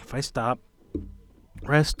every day. If I stop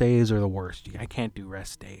Rest days are the worst. I can't do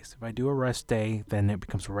rest days. If I do a rest day, then it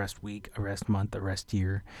becomes a rest week, a rest month, a rest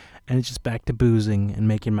year, and it's just back to boozing and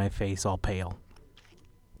making my face all pale.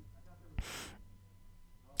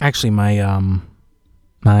 Actually, my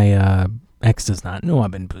ex does not know I've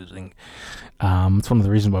been boozing. It's one of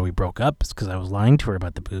the reasons why we broke up, is because I was lying to her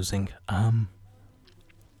about the boozing.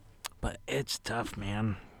 But it's tough,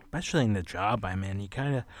 man. Especially in the job I'm in. You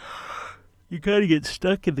kinda get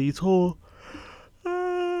stuck in these whole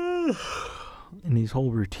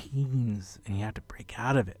routines, and you have to break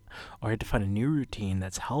out of it, or you have to find a new routine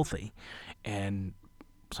that's healthy. And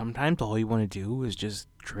sometimes all you want to do is just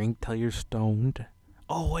drink till you're stoned.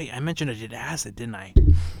 Oh wait, I mentioned I did acid, didn't I?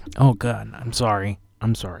 Oh god, I'm sorry,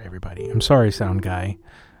 everybody. I'm sorry, sound guy.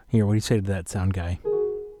 Here, what do you say to that, sound guy?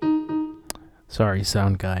 Sorry,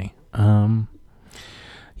 sound guy.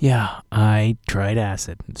 Yeah, I tried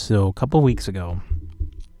acid. So a couple weeks ago,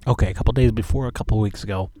 a couple days before, a couple weeks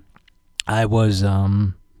ago, I was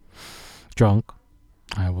drunk.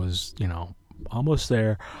 I was, almost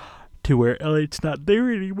there to where Eliott's not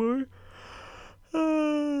there anymore.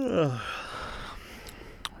 Oh,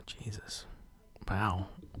 Jesus. Wow.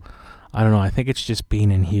 I don't know. I think it's just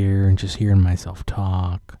being in here and just hearing myself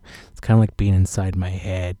talk. It's kind of like being inside my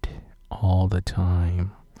head all the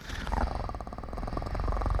time.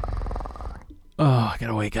 Oh, I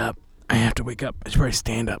gotta wake up. I have to wake up. I should probably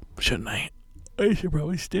stand up, shouldn't I? I should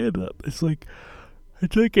probably stand up. It's like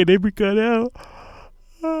I never got out.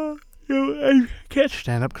 I can't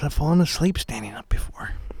stand up because I've fallen asleep standing up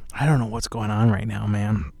before. I don't know what's going on right now,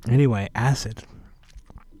 man. Anyway, acid.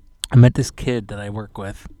 I met this kid that I work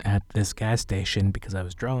with at this gas station because I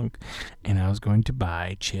was drunk, and I was going to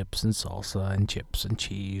buy chips and salsa and chips and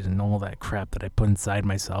cheese and all that crap that I put inside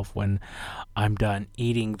myself when I'm done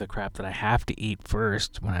eating the crap that I have to eat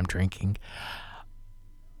first when I'm drinking.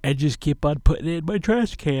 I just keep on putting it in my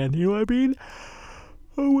trash can, you know what I mean?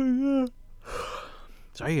 Oh my god.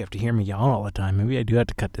 Sorry you have to hear me yawn all the time. Maybe I do have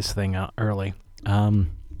to cut this thing out early.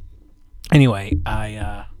 Anyway,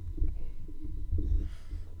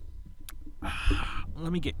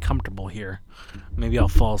 let me get comfortable here. Maybe I'll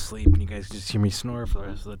fall asleep and you guys just hear me snore for the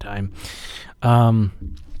rest of the time. I'm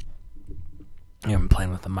playing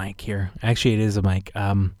with the mic here. Actually, it is a mic.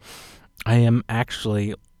 I am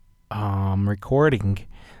actually recording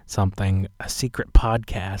something, a secret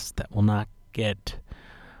podcast that will not get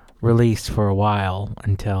released for a while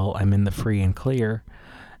until I'm in the free and clear.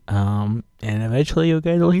 And eventually you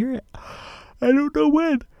guys will hear it. I don't know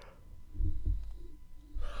when.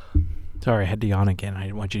 Sorry, I had to yawn again. I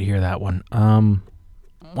didn't want you to hear that one.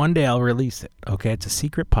 One day I'll release it, okay? It's a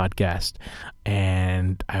secret podcast,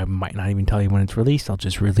 and I might not even tell you when it's released. I'll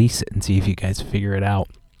just release it and see if you guys figure it out.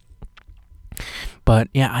 But,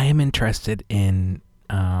 yeah, I am interested in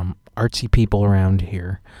artsy people around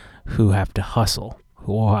here who have to hustle,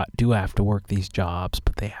 who do have to work these jobs,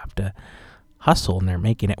 but they have to hustle, and they're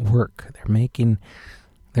making it work.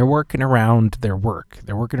 They're working around their work.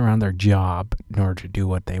 They're working around their job in order to do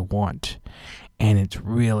what they want. And it's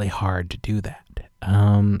really hard to do that.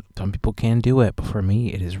 Some people can do it, but for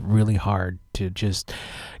me, it is really hard to just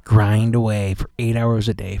grind away for 8 hours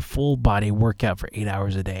a day, full body workout for 8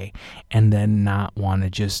 hours a day, and then not want to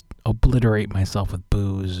just obliterate myself with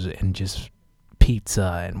booze and just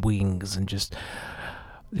pizza and wings and just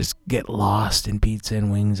get lost in pizza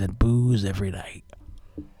and wings and booze every night.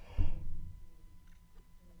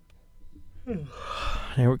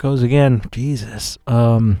 There it goes again. Jesus.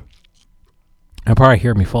 I'll probably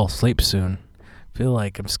hear me fall asleep soon. Feel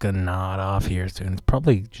like I'm just gonna nod off here soon. It's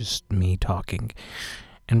probably just me talking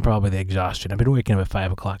and probably the exhaustion. I've been waking up at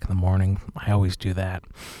 5 o'clock in the morning. I always do that.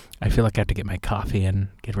 I feel like I have to get my coffee and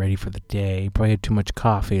get ready for the day. Probably had too much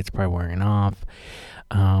coffee. It's probably wearing off.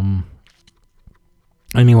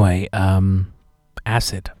 Anyway,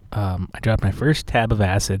 acid. I dropped my first tab of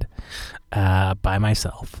acid by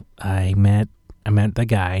myself. I met the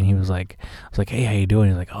guy, and I was like, hey, how you doing?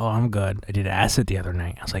 He's like, oh, I'm good. I did acid the other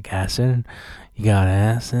night. I was like, acid? You got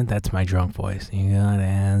acid? That's my drunk voice. You got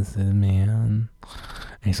acid, man? And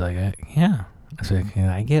he's like, yeah. I was like, can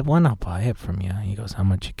I get one? I'll buy it from you. He goes, how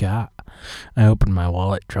much you got? I opened my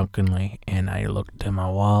wallet drunkenly, and I looked in my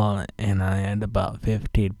wallet, and I had about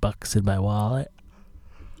 $15 in my wallet.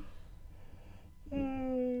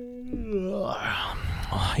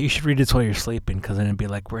 You should read this while you're sleeping, because then it'd be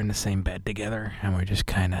like we're in the same bed together, and we're just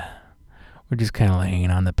kind of laying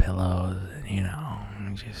on the pillows, and,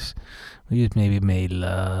 we just maybe made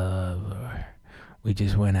love, or we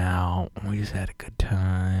just went out, and we just had a good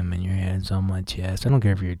time, and your head's on my chest. I don't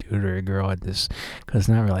care if you're a dude or a girl at this, because it's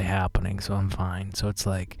not really happening, so I'm fine. So it's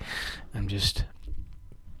like,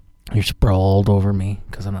 You're sprawled over me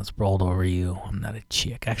because I'm not sprawled over you. I'm not a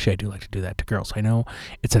chick. Actually, I do like to do that to girls. I know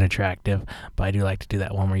it's unattractive, but I do like to do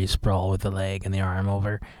that one where you sprawl with the leg and the arm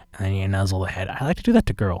over, and then you nuzzle the head. I like to do that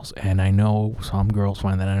to girls, and I know some girls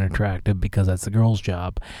find that unattractive because that's the girl's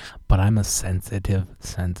job, but I'm a sensitive man.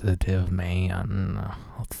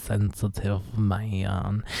 Sensitive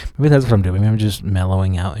man. Maybe that's what I'm doing. Maybe I'm just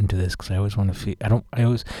mellowing out into this because I always want to feel. I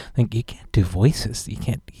always think you can't do voices. You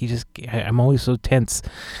can't. I'm always so tense.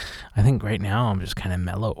 I think right now I'm just kind of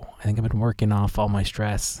mellow. I think I've been working off all my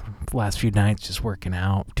stress the last few nights, just working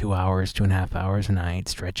out 2 hours, 2.5 hours a night,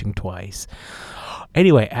 stretching twice.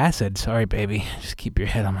 Anyway, acid. Sorry, baby. Just keep your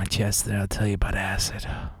head on my chest there. I'll tell you about acid.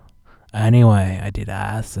 Anyway, I did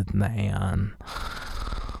acid, man.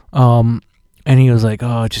 And he was like,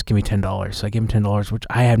 oh, just give me $10. So I gave him $10, which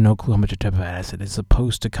I have no clue how much a type of acid is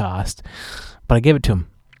supposed to cost. But I gave it to him.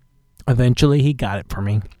 Eventually, he got it for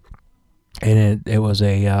me. And it was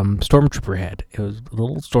a stormtrooper head. It was a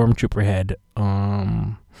little stormtrooper head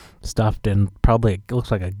stuffed in probably, it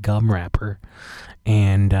looks like a gum wrapper.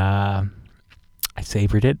 And I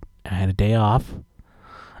savored it. I had a day off.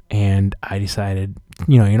 And I decided,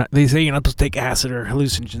 they say you're not supposed to take acid or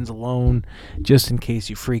hallucinogens alone just in case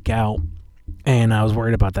you freak out. And I was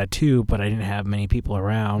worried about that too, but I didn't have many people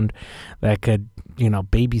around that could,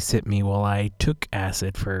 babysit me while I took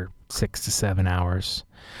acid for 6 to 7 hours.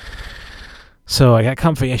 So I got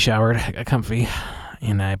comfy. I showered. I got comfy,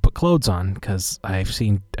 and I put clothes on because I've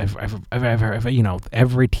every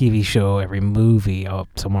TV show, every movie. Oh,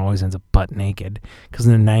 someone always ends up butt naked. Because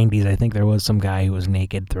in the 90s, I think there was some guy who was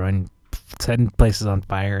naked, setting places on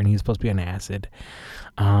fire, and he was supposed to be on acid.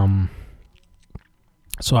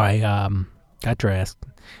 So I got dressed.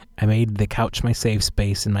 I made the couch my safe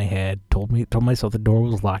space in my head. Told myself the door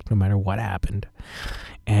was locked no matter what happened.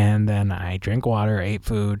 And then I drank water, ate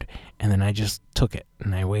food, and then I just took it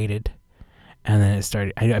and I waited. And then it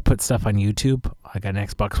started. I put stuff on YouTube. I got an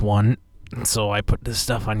Xbox One, so I put this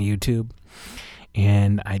stuff on YouTube,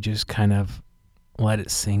 and I just kind of let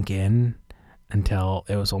it sink in until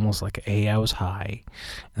it was almost like I was high,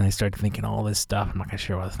 and I started thinking all this stuff. I'm not gonna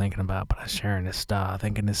share what I was thinking about, but I was sharing this stuff,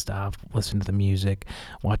 thinking this stuff, listening to the music,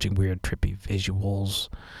 watching weird trippy visuals,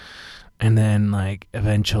 and then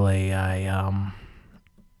eventually I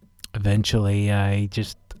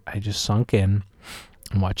just sunk in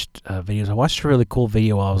and watched videos. I watched a really cool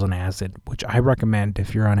video while I was on acid, which I recommend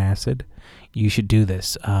if you're on acid. You should do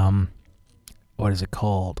this. What is it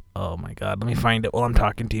called? Oh my god, let me find it while I'm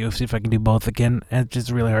talking to you. See if I can do both again. It's just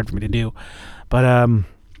really hard for me to do. But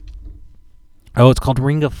it's called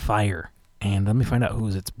Ring of Fire. And let me find out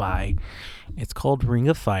who's it's by. It's called Ring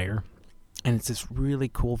of Fire. And it's this really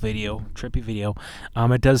cool video, trippy video.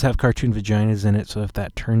 It does have cartoon vaginas in it, so if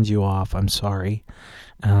that turns you off, I'm sorry.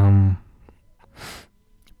 But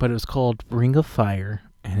it was called Ring of Fire,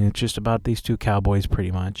 and it's just about these two cowboys, pretty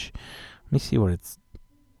much. Let me see who's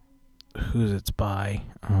it's by.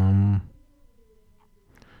 If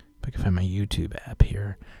I can find my YouTube app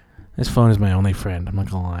here. This phone is my only friend, I'm not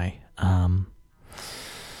gonna lie. Oh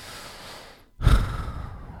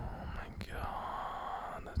my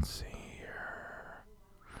god, let's see.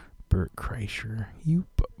 Bert Kreischer.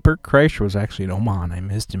 Bert Kreischer was actually in Omaha, and I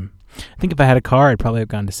missed him. I think if I had a car, I'd probably have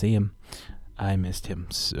gone to see him. I missed him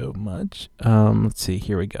so much. Let's see.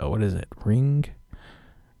 Here we go. What is it? Ring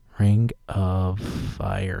of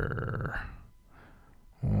Fire.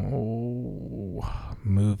 Oh,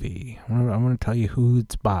 movie. I want to tell you who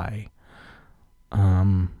it's by.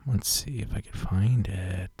 Let's see if I can find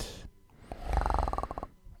it.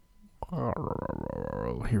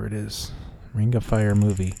 Here it is. Ring of Fire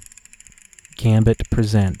movie. Gambit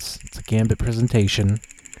presents. It's a Gambit presentation.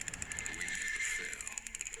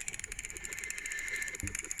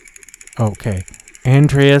 Okay.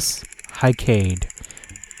 Andreas Hykade.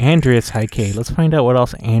 Let's find out what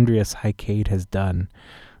else Andreas Hykade has done.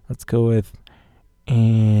 Let's go with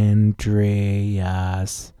Andreas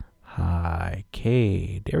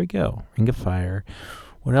Hykade. There we go. Ring of Fire.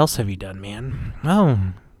 What else have you done, man?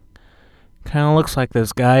 Oh, kind of looks like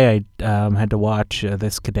this guy I had to watch,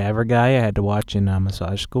 this cadaver guy I had to watch in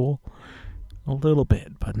massage school. A little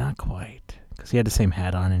bit, but not quite. Because he had the same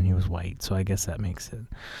hat on and he was white, so I guess that makes it.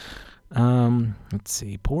 Let's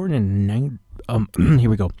see. Born in... here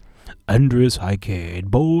we go. Andreas Hykade,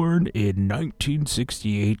 born in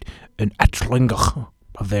 1968 in Ettlingen,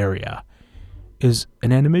 Bavaria, is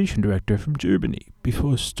an animation director from Germany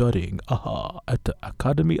before studying at the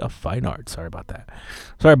Academy of Fine Arts. Sorry about that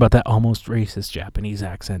almost racist Japanese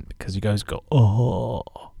accent, because you guys go, oh.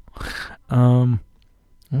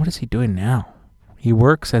 What is he doing now? He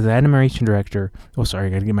works as an animation director. Oh, sorry, I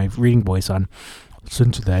gotta get my reading voice on.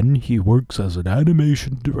 Since then, he works as an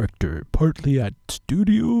animation director, partly at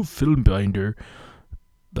Studio Filmbinder,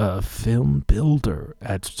 the film builder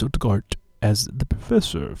at Stuttgart, as the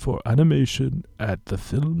professor for animation at the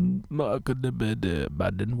Filmakademie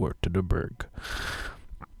Baden-Württemberg.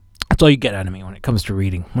 That's all you get out of me when it comes to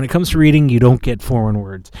reading. When it comes to reading, you don't get foreign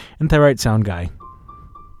words. Isn't that right, sound guy?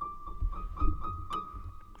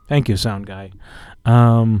 Thank you, sound guy.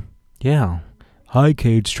 Yeah. High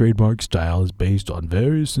Cade's trademark style is based on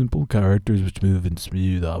very simple characters which move in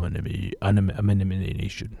smooth animation.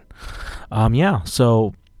 Yeah,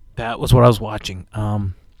 so that was what I was watching.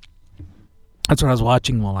 That's what I was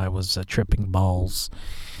watching while I was tripping balls.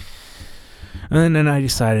 And then I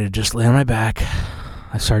decided to just lay on my back.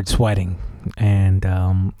 I started sweating, and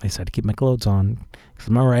I decided to keep my clothes on, because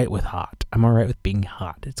I'm alright with hot. I'm alright with being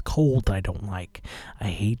hot. It's cold that I don't like. I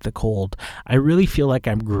hate the cold. I really feel like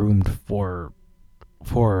I'm groomed for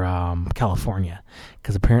California,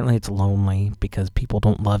 because apparently it's lonely, because people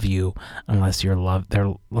don't love you unless you're loved.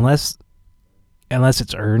 Unless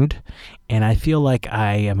it's earned, and I feel like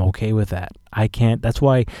I am okay with that. I can't. That's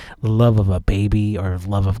why the love of a baby, or the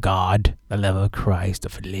love of God, the love of Christ,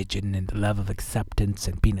 of religion, and the love of acceptance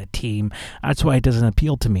and being a team, that's why it doesn't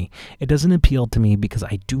appeal to me. It doesn't appeal to me because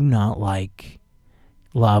I do not like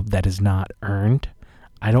love that is not earned.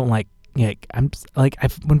 I don't like.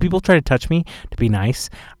 When people try to touch me to be nice,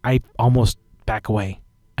 I almost back away.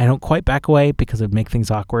 I don't quite back away because it would make things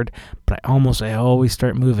awkward, but I always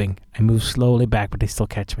start moving. I move slowly back, but they still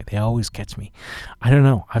catch me. They always catch me. I don't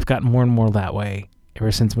know. I've gotten more and more that way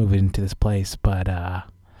ever since moving into this place, but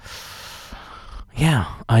yeah,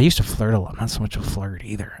 I used to flirt a lot. Not so much a flirt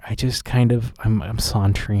either. I just I'm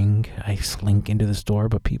sauntering. I slink into the store,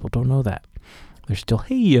 but people don't know that. They're still,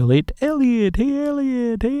 hey, Eliott, hey,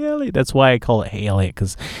 Eliott. That's why I call it Hey, Eliott,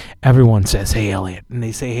 because everyone says, hey, Eliott, and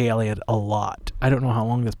they say, hey, Eliott, a lot. I don't know how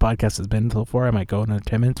long this podcast has been so far. I might go another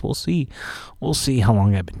 10 minutes. We'll see. We'll see how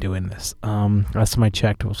long I've been doing this. Last time I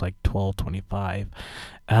checked, it was like 12:25.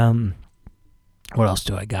 What else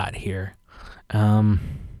do I got here? So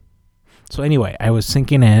anyway, I was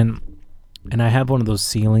sinking in, and I have one of those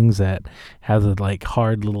ceilings that has the like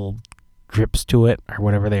hard little drips to it, or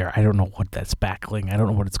whatever they are. I don't know what that's spackling. I don't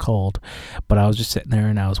know what it's called. But I was just sitting there,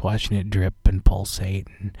 and I was watching it drip and pulsate,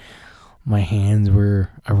 and my hands were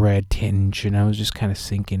a red tinge, and I was just kind of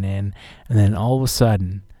sinking in. And then all of a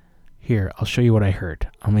sudden, here, I'll show you what I heard.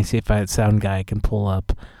 Let me see if that sound guy can pull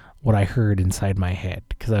up what I heard inside my head,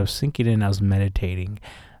 because I was sinking in. I was meditating.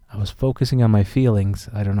 I was focusing on my feelings.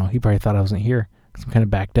 I don't know. He probably thought I wasn't here, because I'm kind of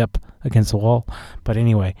backed up against the wall. But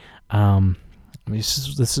anyway,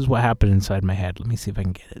 this is what happened inside my head. Let me see if I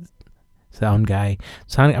can get it. Sound guy.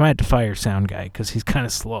 I might have to fire sound guy, because he's kind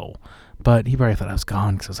of slow. But he probably thought I was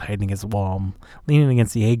gone, because I was hiding against the wall. I'm leaning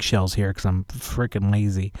against the eggshells here, because I'm freaking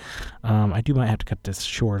lazy. I might have to cut this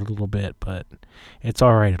short a little bit, but it's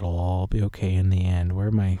all right. It'll all be okay in the end. Where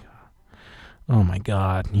am I? Oh my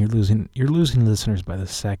God! You're losing listeners by the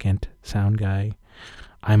second, sound guy.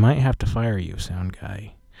 I might have to fire you, sound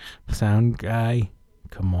guy. Sound guy.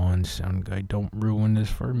 Come on, sound guy, don't ruin this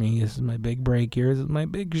for me. This is my big break here. This is my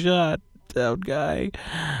big shot, sound guy.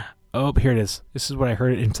 Oh, here it is. This is what I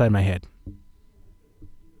heard inside my head.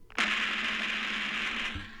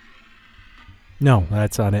 No,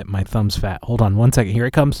 that's not it. My thumb's fat. Hold on 1 second. Here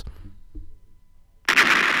it comes.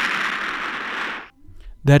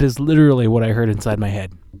 That is literally what I heard inside my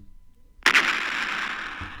head.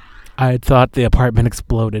 I had thought the apartment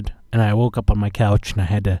exploded, and I woke up on my couch, and I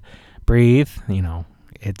had to breathe,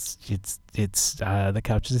 It's the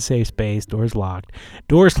couch is a safe space. Door's locked.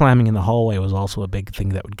 Door slamming in the hallway was also a big thing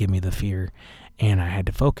that would give me the fear, and I had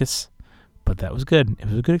to focus. But that was good. It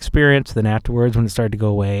was a good experience. Then afterwards, when it started to go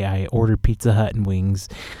away, I ordered Pizza Hut and wings.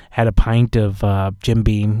 Had a pint of Jim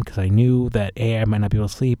Beam, because I knew that A, I might not be able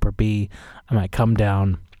to sleep, or B, I might come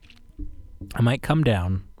down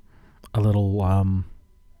a little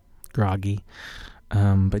groggy.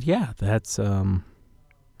 But yeah, that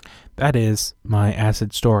is my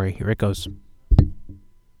acid story. Here it goes.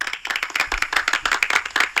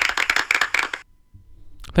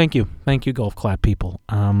 Thank you, golf clap people.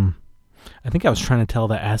 I think I was trying to tell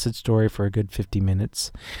that acid story for a good 50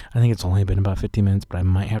 minutes. I think it's only been about 50 minutes, but I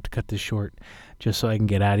might have to cut this short just so I can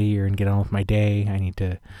get out of here and get on with my day. I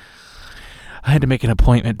had to make an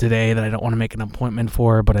appointment today that I don't want to make an appointment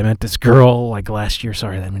for, but I met this girl like last year.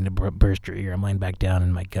 Sorry, I didn't mean to burst your ear. I'm laying back down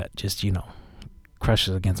and my gut just,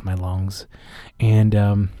 crushes against my lungs. And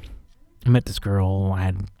I met this girl. I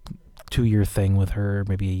had a 2-year thing with her,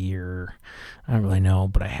 maybe a year. I don't really know,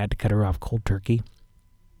 but I had to cut her off cold turkey.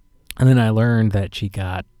 And then I learned that she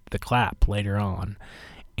got the clap later on.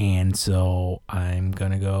 And so I'm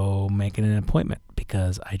going to go make an appointment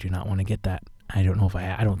because I do not want to get that. I don't know if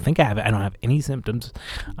I don't think I have it. I don't have any symptoms.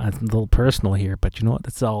 It's a little personal here, but you know what?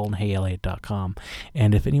 That's all on heyeliott.com.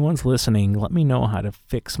 And if anyone's listening, let me know how to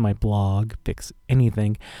fix my blog, fix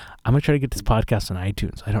anything. I'm going to try to get this podcast on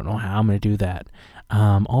iTunes. I don't know how I'm going to do that.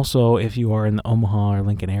 Also, if you are in the Omaha or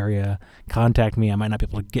Lincoln area, contact me. I might not be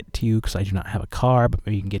able to get to you because I do not have a car, but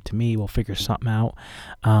maybe you can get to me. We'll figure something out.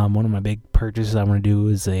 One of my big purchases I want to do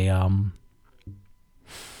is a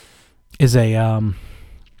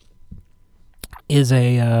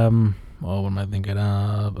what am I thinking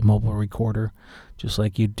of? A mobile recorder, just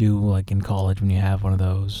like you do like in college when you have one of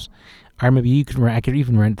those. Or maybe I could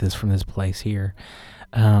even rent this from this place here.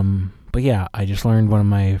 But yeah, I just learned one of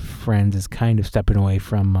my friends is kind of stepping away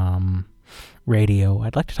from radio.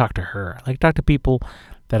 I'd like to talk to her. I'd like to talk to people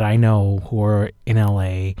that I know who are in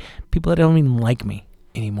LA, people that don't even like me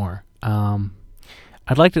anymore.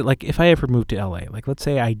 I'd like to, like, if I ever move to LA, like, let's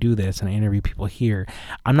say I do this and I interview people here,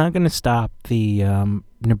 I'm not going to stop the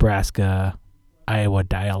Nebraska Iowa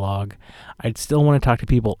dialogue. I'd still want to talk to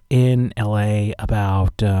people in LA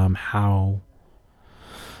about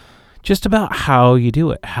just about how you do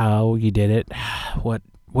it, how you did it,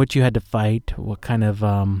 what you had to fight, what kind of,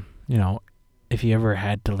 if you ever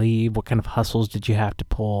had to leave, what kind of hustles did you have to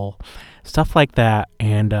pull, stuff like that,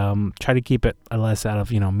 and try to keep it less out of,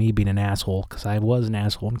 me being an asshole, because I was an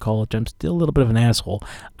asshole in college. I'm still a little bit of an asshole.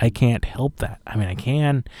 I can't help that. I mean, I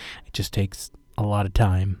can. It just takes a lot of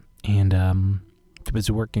time, and too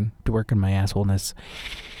busy working to work on my assholeness.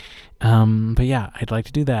 But yeah, I'd like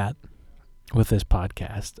to do that with this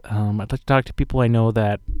podcast. I'd like to talk to people I know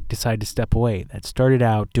that decide to step away, that started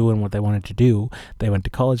out doing what they wanted to do, they went to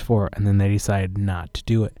college for, and then they decided not to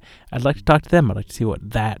do it. I'd like to talk to them. I'd like to see what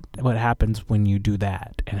happens when you do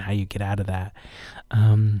that and how you get out of that.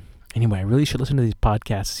 Anyway, I really should listen to these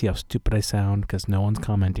podcasts to see how stupid I sound because no one's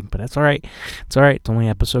commenting, but that's all right. It's all right. It's only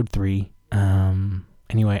episode 3.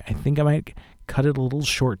 Anyway, I think I might cut it a little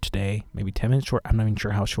short today, maybe 10 minutes short. I'm not even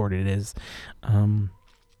sure how short it is.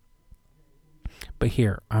 But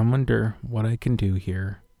here, I wonder what I can do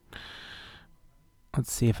here.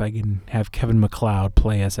 Let's see if I can have Kevin MacLeod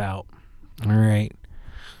play us out. All right.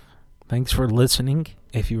 Thanks for listening,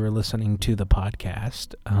 if you were listening to the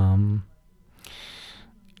podcast.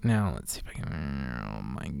 Now, let's see if I can... Oh,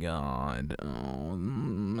 my God. Oh,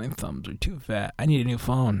 my thumbs are too fat. I need a new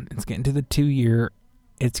phone. It's getting to the 2-year...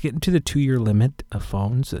 It's getting to the 2-year limit of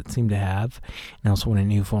phones that seem to have. And I also want a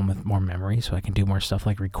new phone with more memory so I can do more stuff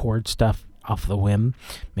like record stuff off the whim.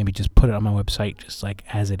 Maybe just put it on my website just like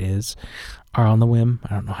as it is. Or on the whim. I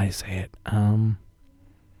don't know how to say it.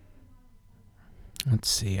 Let's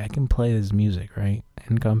see. I can play this music, right?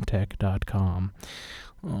 Incometech.com.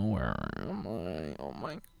 Oh, where am I? Oh,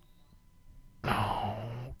 my... Oh,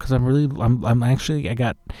 because I'm actually, I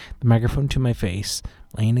got the microphone to my face,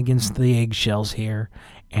 laying against the eggshells here,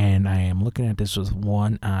 and I am looking at this with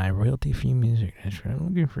one eye. Royalty-free music. That's what I'm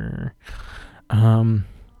looking for.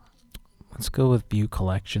 Let's go with View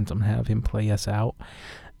Collections. I'm going to have him play us out.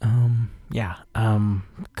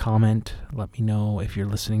 Comment. Let me know if you're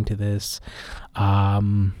listening to this. I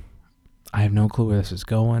have no clue where this is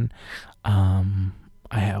going.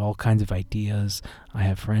 I have all kinds of ideas. I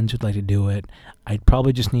have friends who'd like to do it. I'd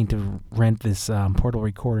probably just need to rent this portable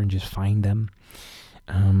recorder and just find them.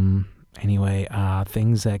 Anyway,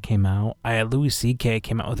 things that came out. Louis C.K.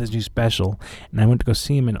 came out with his new special, and I went to go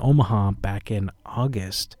see him in Omaha back in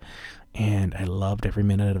August, and I loved every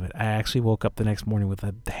minute of it. I actually woke up the nenext morning with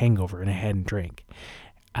a hangover, and I hadn't drank.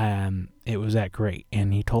 It was that great,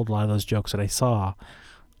 and he told a lot of those jokes that I saw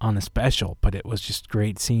on the special, but it was just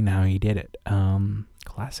great seeing how he did it.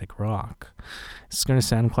 Classic rock. It's gonna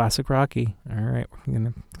sound classic rocky. All right,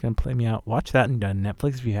 it's gonna play me out. Watch that on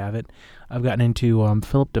Netflix if you have it. I've gotten into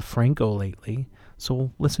Philip DeFranco lately,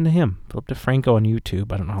 so listen to him. Philip DeFranco on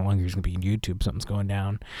YouTube. I don't know how long he's gonna be on YouTube. Something's going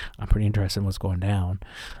down. I'm pretty interested in what's going down.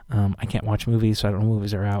 I can't watch movies, so I don't know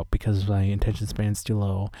movies are out because my attention span's too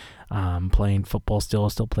low. Playing football still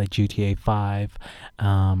play GTA 5.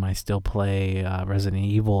 I still play Resident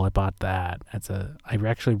Evil. I bought that. I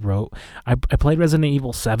played Resident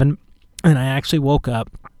Evil 7, and I actually woke up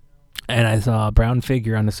and I saw a brown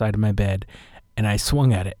figure on the side of my bed, and I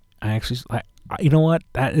swung at it. You know what?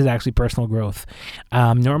 That is actually personal growth.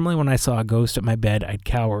 Normally when I saw a ghost at my bed, I'd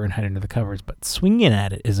cower and hide under the covers, but swinging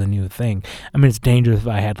at it is a new thing. I mean, it's dangerous if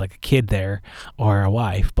I had like a kid there or a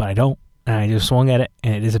wife, but I don't. And I just swung at it,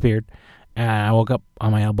 and it disappeared. And I woke up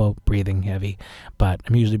on my elbow, breathing heavy. But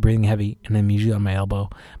I'm usually breathing heavy, and I'm usually on my elbow.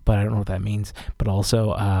 But I don't know what that means. But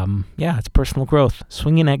also, it's personal growth.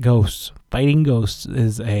 Swinging at ghosts, fighting ghosts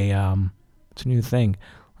is it's a new thing.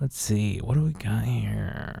 Let's see. What do we got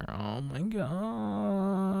here? Oh my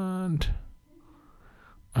god.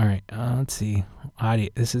 Alright, let's see. Audio.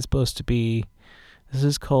 This is supposed to be. This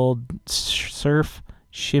is called Surf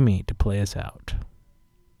Shimmy to play us out.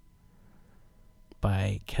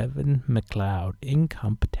 By Kevin McLeod,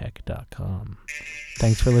 Incompetech.com.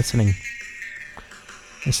 Thanks for listening.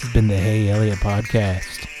 This has been the Hey Eliott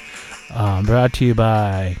podcast. Brought to you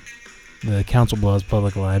by the Council Bluffs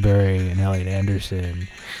Public Library and Eliott Anderson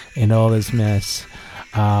and all this mess.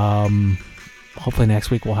 Hopefully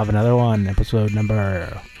next week we'll have another one. Episode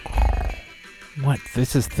number... What?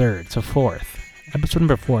 This is third, so fourth. Episode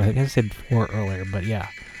number 4. I think I said 4 earlier, but yeah.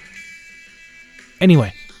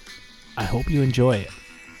 Anyway, I hope you enjoy it.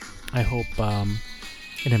 I hope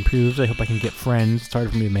it improves. I hope I can get friends. It's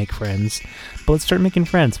hard for me to make friends. But let's start making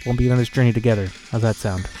friends. We'll be on this journey together. How's that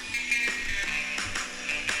sound?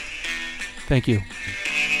 Thank you.